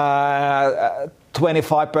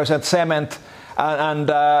 25% cement, and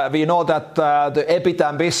we know that the EBITDA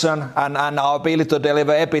ambition and our ability to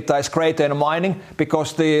deliver EBITDA is greater in mining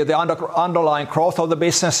because the underlying growth of the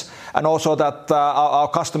business, and also that our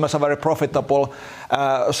customers are very profitable.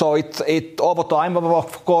 So it over time,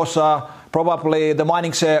 of course, probably the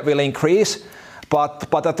mining share will increase,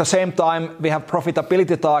 but at the same time we have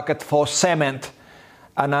profitability target for cement,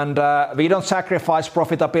 and we don't sacrifice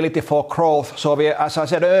profitability for growth. So we, as I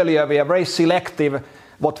said earlier, we are very selective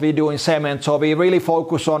what we do in cement. So we really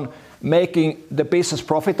focus on making the business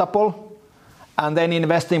profitable and then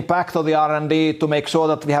investing back to the R&D to make sure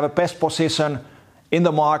that we have a best position in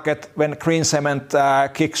the market when green cement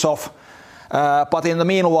kicks off. But in the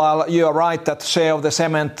meanwhile, you are right that share of the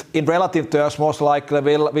cement in relative terms most likely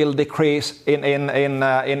will decrease in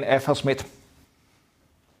FLSmidth.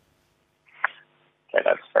 Okay,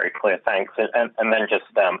 that's very clear. Thanks. And then just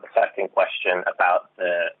a second question about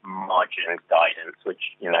the margin guidance,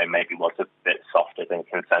 which maybe was a bit softer than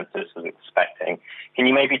consensus was expecting. Can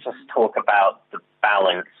you maybe just talk about the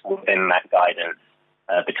balance within that guidance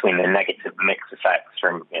between the negative mix effects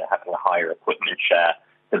from having a higher equipment share,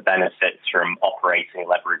 the benefits from operating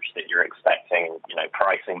leverage that you're expecting,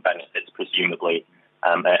 pricing benefits presumably,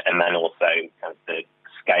 and then also kind of the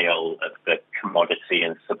scale of the commodity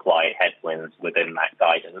and supply headwinds within that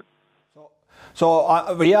guidance?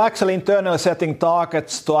 So we are actually internally setting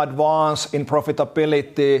targets to advance in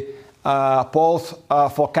profitability both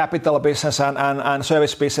for capital business and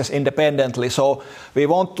service business independently. So we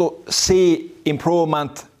want to see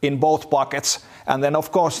improvement in both buckets. And then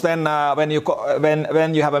of course then when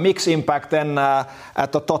you have a mix impact, then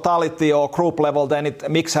at the totality or group level, then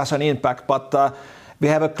mix has an impact. But we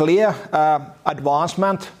have a clear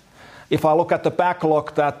advancement. If I look at the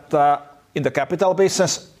backlog that in the capital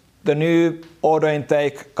business, the new order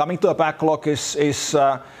intake coming to a backlog is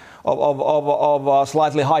of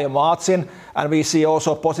slightly higher margin, and we see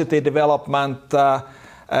also positive development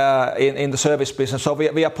in the service business. So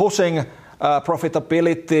we are pushing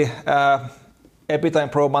profitability, EBITDA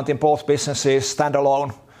improvement in both businesses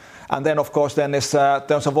standalone. And then of course then in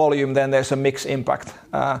terms of volume, then there's a mix impact.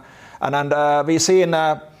 And we seen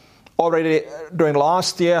already during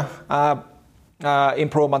last year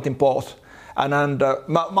improvement in both. And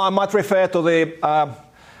I might refer to our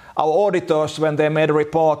auditors when they made a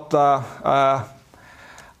report,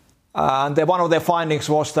 and one of their findings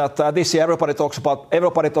was that this year everybody talks about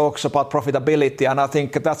profitability, and I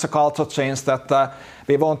think that's a culture change that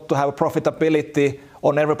we want to have profitability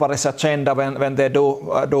on everybody's agenda when they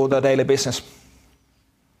do the daily business.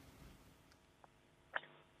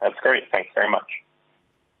 That's great. Thanks very much.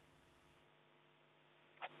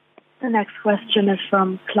 The next question is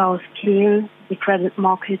from Klaus Kehl, the Credit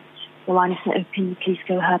Markets. The line is now open. Please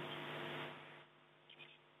go ahead.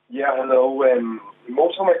 Yeah, hello.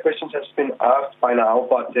 Most of my questions have been asked by now,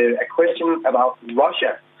 but a question about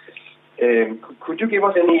Russia. Could you give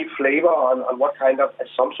us any flavor on what kind of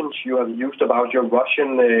assumptions you have used about your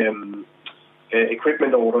Russian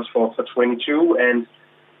equipment orders for 22? And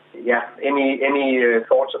yeah, any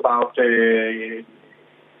thoughts about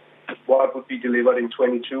what would be delivered in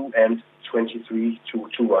 22 and 23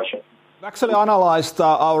 to Russia? We actually analyzed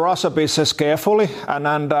our Russia business carefully,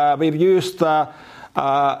 and we've used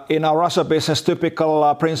in our Russia business,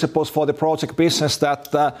 typical principles for the project business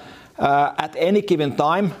that at any given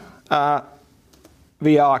time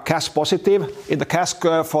we are cash positive in the cash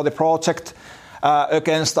curve for the project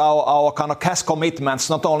against our kind of cash commitments,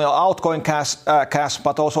 not only outgoing cash,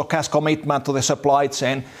 but also cash commitment to the supply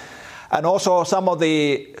chain. And also some of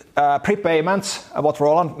the prepayments, what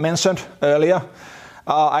Roland mentioned earlier,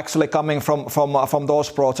 are actually coming from those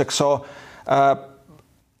projects. So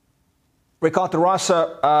regarding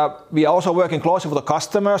Russia, we are also working closely with the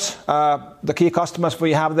customers. The key customers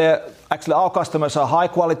we have there, actually our customers are high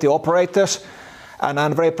quality operators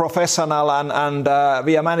and very professional, and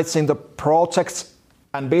we are managing the projects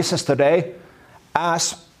and business today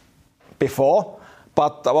as before.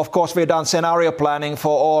 But of course, we've done scenario planning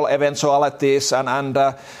for all eventualities and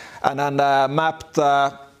mapped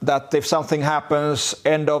that if something happens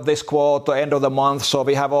end of this quarter, end of the month, so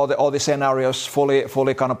we have all the scenarios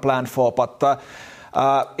fully kind of planned for. But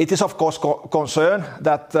it is of course concern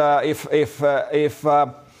that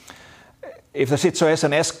if the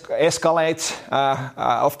situation escalates,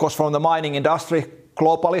 of course from the mining industry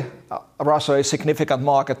globally, Russia is a significant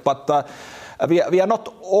market, but we are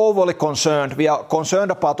not overly concerned. We are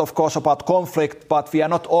concerned about conflict, but we are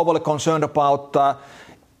not overly concerned about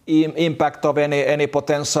impact of any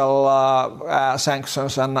potential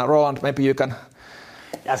sanctions. And Roland, maybe you can.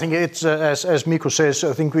 I think it's as Mikko says.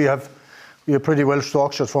 I think we are pretty well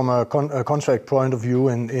structured from a contract point of view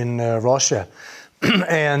in Russia,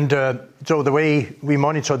 and so the way we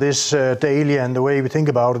monitor this daily and the way we think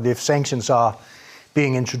about it, if sanctions are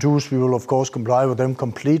being introduced, we will of course comply with them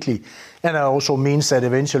completely. And it also means that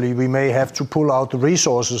eventually we may have to pull out the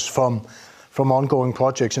resources from ongoing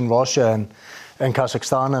projects in Russia and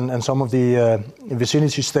Kazakhstan and some of the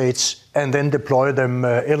vicinity states, and then deploy them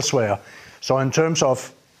elsewhere. So in terms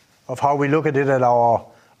of how we look at it at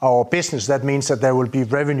our business, that means that there will be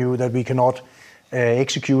revenue that we cannot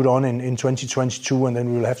execute on in 2022, and then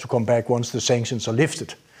we will have to come back once the sanctions are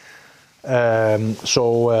lifted.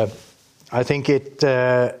 I think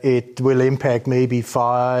it will impact maybe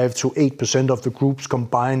 5 to 8% of the group's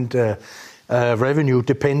combined revenue,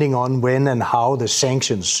 depending on when and how the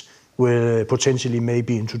sanctions will potentially may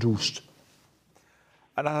be introduced.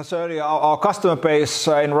 And as earlier, our customer base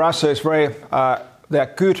in Russia is very, they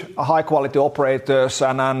are good, high quality operators,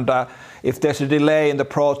 and if there's a delay in the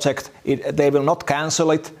project, they will not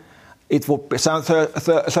cancel it. It would be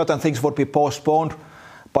certain things would be postponed,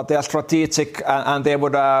 but they are strategic and they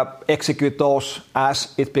would execute those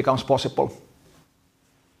as it becomes possible.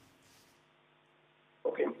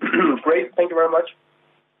 Okay, great. Thank you very much.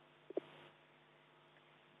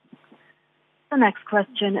 The next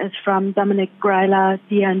question is from Dominic Greiler,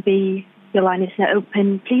 DNB. Your line is now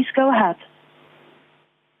open. Please go ahead.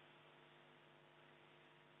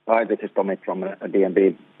 Hi, this is Dominic from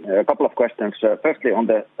DNB. A couple of questions. Firstly, on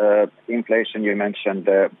the inflation, you mentioned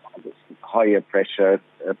higher pressures,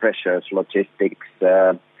 logistics,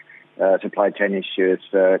 supply chain issues.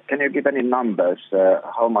 Can you give any numbers?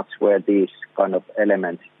 How much were these kind of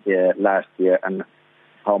elements last year, and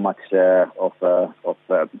how much of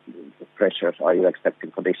pressures are you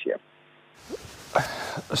expecting for this year?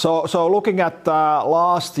 So looking at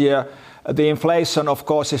last year, the inflation, of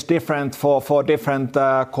course, is different for different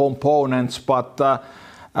components. But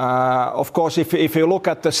of course, if you look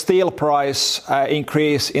at the steel price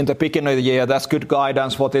increase in the beginning of the year, that's good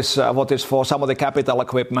guidance. What is for some of the capital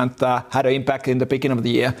equipment had an impact in the beginning of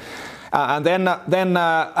the year. And then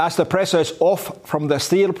as the pressure is off from the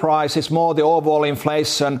steel price, it's more the overall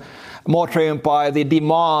inflation, more driven by the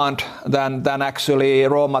demand than actually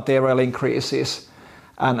raw material increases.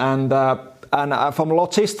 And from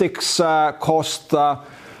logistics cost,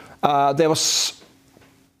 there was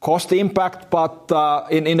cost impact, but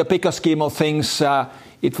in the bigger scheme of things,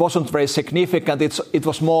 it wasn't very significant. It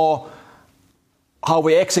was more how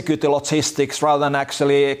we execute the logistics rather than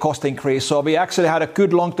actually cost increase. So we actually had a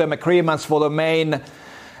good long-term agreements for the main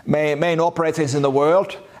operators in the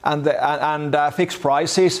world and fixed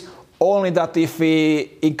prices. Only that if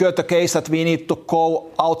we incur the case that we need to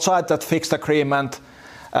go outside that fixed agreement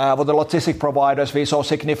with the logistic providers, we saw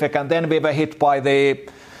significant. Then we were hit by the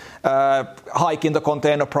hike in the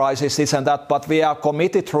container prices, this and that. But we are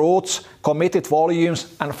committed routes, committed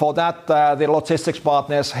volumes, and for that the logistics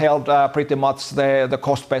partners held pretty much the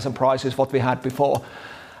cost base and prices what we had before.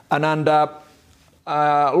 And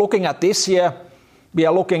looking at this year, we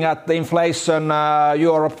are looking at the inflation,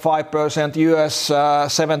 Europe 5%, US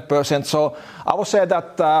 7%. So I would say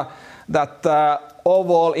that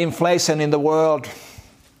overall inflation in the world,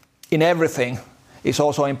 in everything, is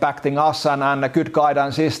also impacting us. And a good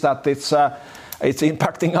guidance is that it's it's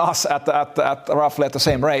impacting us at roughly at the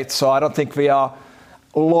same rate. So I don't think we are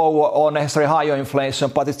lower or necessarily higher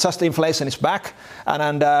inflation, but it's just inflation is back,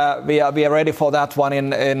 and we are ready for that one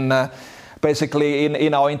in basically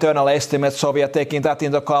in our internal estimates. So we are taking that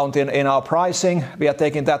into account in our pricing. We are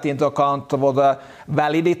taking that into account for the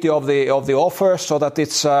validity of the offer, so that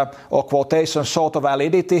it's or quotation short of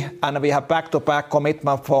validity, and we have back-to-back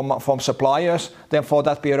commitment from suppliers then for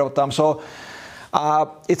that period of time. So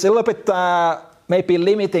it's a little bit maybe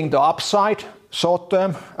limiting the upside short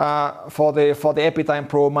term for the EBITDA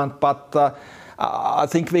improvement, but I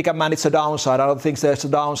think we can manage the downside. I don't think there's a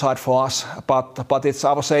downside for us, but it's,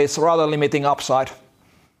 I would say it's rather limiting upside.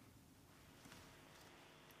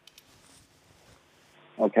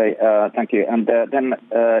 Okay, thank you. And then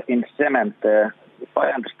in cement, if I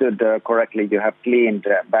understood correctly, you have cleaned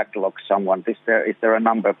backlog somewhat. Is there a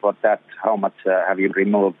number for that? How much have you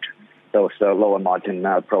removed those lower margin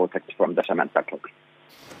projects from the cement backlog?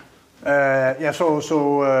 So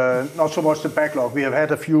not so much the backlog. We have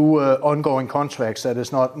had a few ongoing contracts that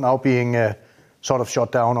is not now being sort of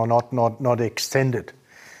shut down or not extended,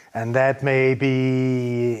 and that may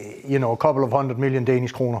be a couple of 100 million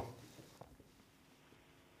Danish kroner.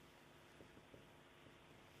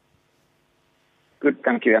 Good,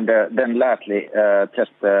 thank you. And then lastly,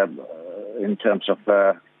 just in terms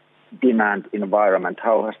of demand environment,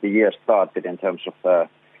 how has the year started in terms of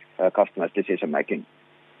customers' decision making?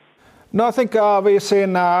 No, I think we've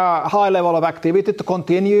seen a high level of activity to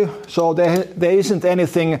continue. So there isn't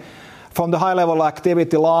anything from the high level of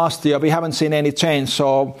activity last year. We haven't seen any change.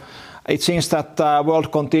 So it seems that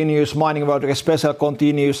world continues, mining world especially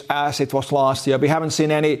continues as it was last year. We haven't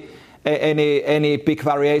seen any big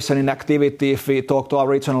variation in activity if we talk to our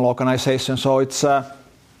regional organization. So it's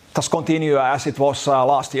just continue as it was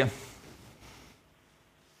last year.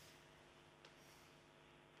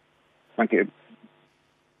 Thank you.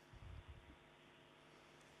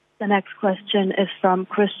 The next question is from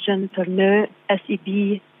Christian Perneux,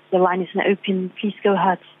 SEB. The line is now open. Please go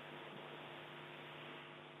ahead.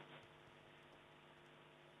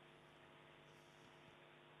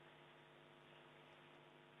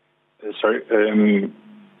 Sorry,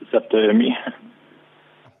 is that me?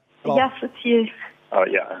 Yes, it's you. Oh,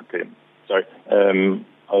 yeah, okay. Sorry.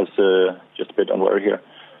 I was just a bit unaware here.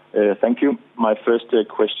 Thank you. My first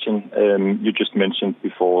question, you just mentioned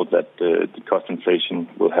before that the cost inflation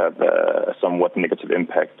will have a somewhat negative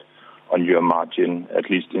impact on your margin, at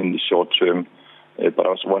least in the short term. But I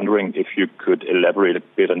was wondering if you could elaborate a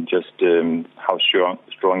bit on just how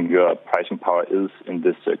strong your pricing power is in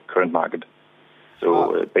this current market.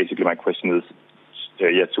 So basically my question is,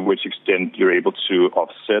 to which extent you're able to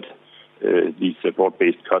offset these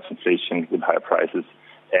broad-based cost inflation with higher prices,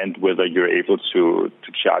 and whether you're able to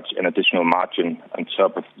charge an additional margin on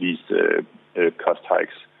top of these cost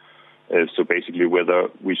hikes. So basically whether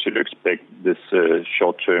we should expect this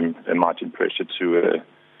short-term margin pressure to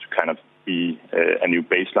kind of be a new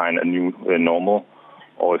baseline, a new normal,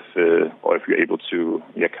 or if you're able to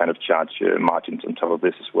kind of charge margins on top of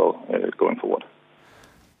this as well going forward.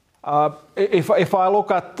 If I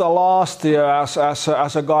look at the last year as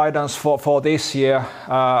a guidance for this year,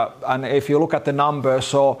 and if you look at the numbers,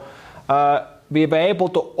 so we were able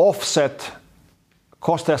to offset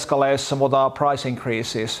cost escalation with our price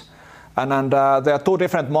increases. And there are two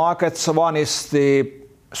different markets. One is the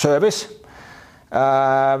service,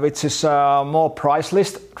 which is more price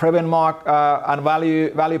list driven market and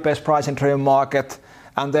value-based pricing driven market.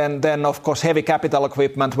 And then of course heavy capital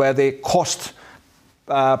equipment where the cost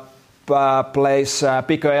plays a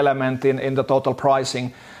bigger element in the total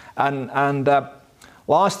pricing. And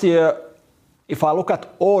last year, if I look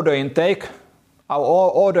at order intake, our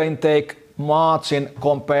order intake margin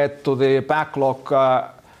compared to the backlog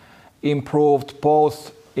improved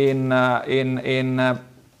both in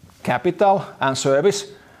capital and service.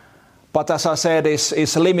 But as I said,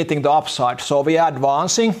 it's limiting the upside. So we are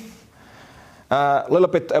advancing a little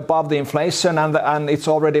bit above the inflation, and it's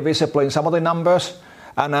already visible in some of the numbers.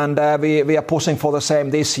 And we are pushing for the same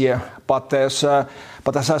this year. But as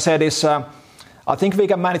I said, I think we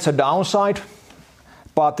can manage the downside,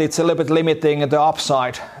 but it's a little bit limiting the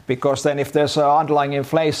upside, because then if there's underlying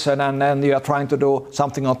inflation and then you are trying to do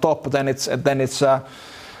something on top, then it's a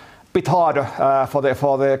bit harder for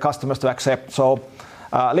the customers to accept. So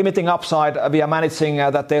limiting upside, we are managing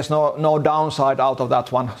that there's no downside out of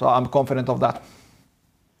that one. So I'm confident of that.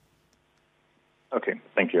 Okay,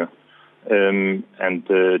 thank you. And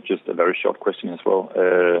just a very short question as well.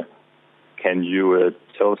 Can you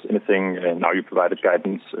tell us anything, now you provided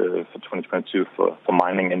guidance for 2022 for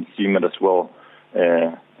mining and cement as well,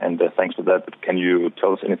 and thanks for that. But can you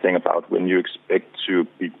tell us anything about when you expect to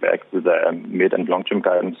be back with a mid and long-term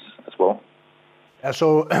guidance as well?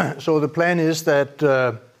 So the plan is that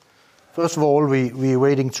first of all we're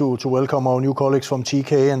waiting to welcome our new colleagues from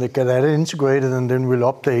TK and get that integrated, and then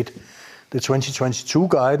we'll update the 2022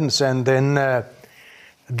 guidance, and then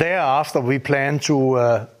thereafter we plan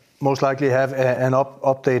to most likely have an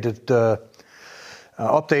updated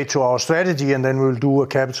update to our strategy, and then we'll do a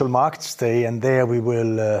capital markets day, and there we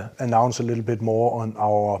will announce a little bit more on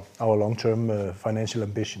our long-term financial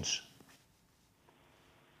ambitions.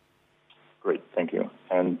 Great, thank you.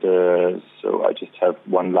 And so I just have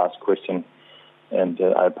one last question, and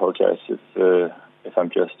I apologize if I'm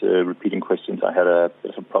just repeating questions. I had a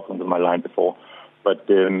bit of a problem with my line before, but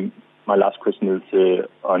my last question is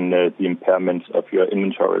on the impairments of your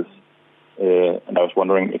inventories. And I was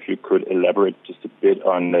wondering if you could elaborate just a bit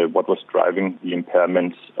on what was driving the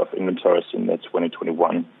impairments of inventories in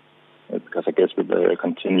 2021, because I guess with the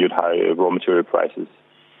continued high raw material prices,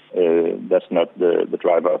 that's not the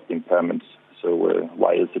driver of the impairments. So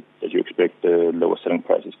why is it that you expect lower selling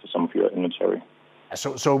prices for some of your inventory?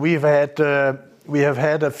 So we have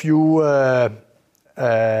had a few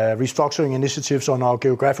restructuring initiatives on our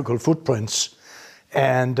geographical footprints,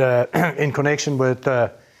 and in connection with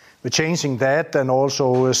changing that and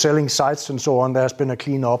also selling sites and so on, there's been a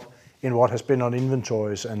clean up in what has been on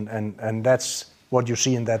inventories, and that's what you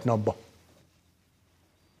see in that number.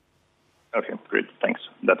 Okay, great, thanks.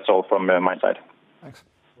 That's all from my side. Thanks.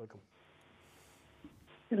 Welcome.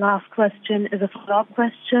 The last question is a follow-up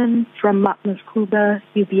question from Magnus Kruber,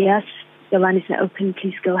 UBS. Your line is now open.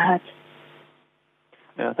 Please go ahead.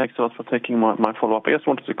 Yeah, thanks a lot for taking my follow-up. I just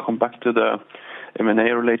wanted to come back to the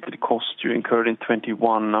M&A-related costs you incurred in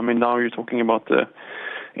 21. I mean, now you're talking about the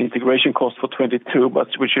integration cost for 22, but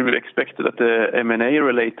we should expect that the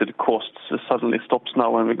M&A-related costs suddenly stops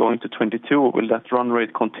now when we go into 22. Or will that run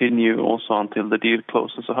rate continue also until the deal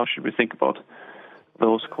closes? So how should we think about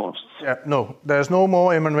those costs? Yeah, no, there's no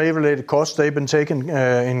more M&A-related costs. They've been taken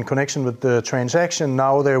in connection with the transaction.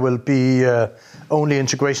 Now there will be only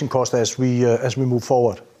integration costs as we move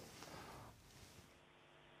forward.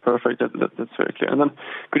 Perfect. That's very clear. And then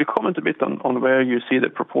could you comment a bit on where you see the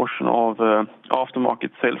proportion of aftermarket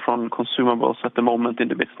sale from consumables at the moment in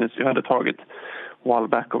the business? You had a target a while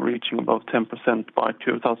back of reaching about 10% by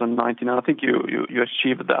 2019, and I think you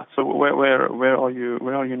achieved that. So where are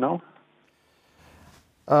you now?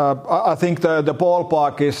 I think the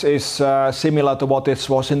ballpark is similar to what it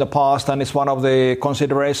was in the past, and it's one of the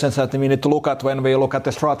considerations that we need to look at when we look at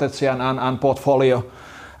the strategy and portfolio.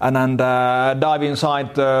 And dive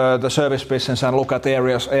inside the service business and look at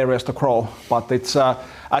areas to grow. But it's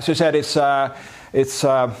as you said, it's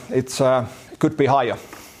could be higher.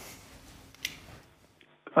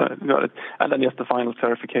 Got it. And then just the final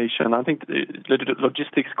clarification. I think the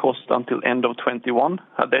logistics cost until end of 21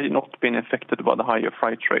 had they not been affected by the higher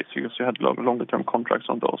freight rates because you had longer term contracts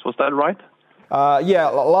on those. Was that right?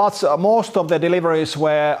 Most of the deliveries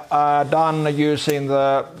were done using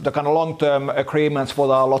the kind of long-term agreements with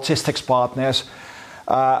our logistics partners.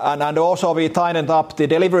 And also we tightened up the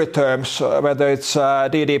delivery terms, whether it's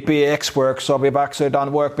DDP, X-Work. So we've actually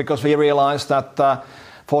done work because we realized that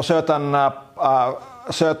for certain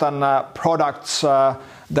products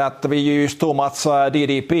that we use too much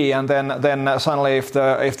DDP, and then suddenly if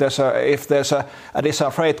there's a additional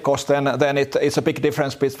freight cost, then it's a big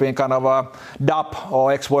difference between kind of DAP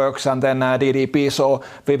or X-Works and then DDP. So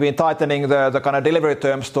we've been tightening the kind of delivery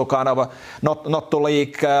terms to kind of not to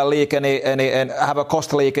leak any and have a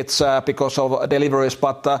cost leakage because of deliveries,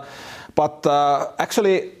 but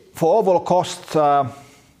actually for overall cost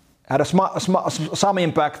had some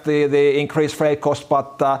impact the increased freight cost,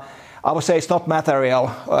 but I would say it's not material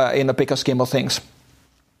in the bigger scheme of things.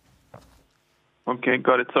 Okay,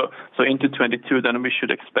 got it. So into 22, then we should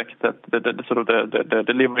expect that the sort of the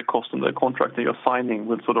delivery cost on the contract that you're signing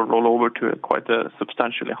will sort of roll over to quite a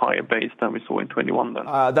substantially higher base than we saw in 21. Then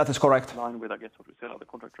that is correct. In line with, I guess, what we said on the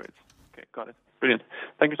contract rates. Okay, got it. Brilliant.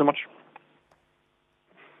 Thank you so much.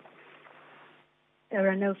 There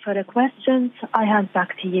are no further questions. I hand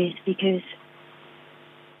back to you, speakers.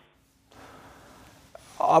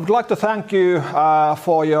 I would like to thank you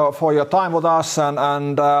for your time with us,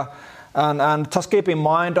 and just keep in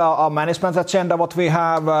mind our management agenda. What we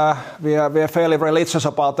have, we are fairly religious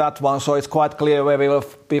about that one, so it's quite clear where we will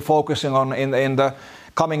be focusing on in the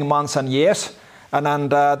coming months and years,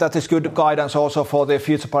 and that is good guidance also for the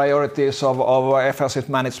future priorities of FLSmidth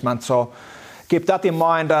management. So keep that in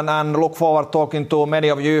mind, and look forward talking to many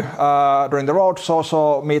of you during the roads,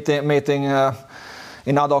 also meeting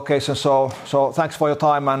in other occasions. So thanks for your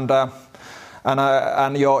time,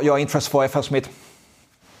 and your interest for FLSmidth.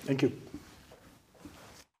 Thank you.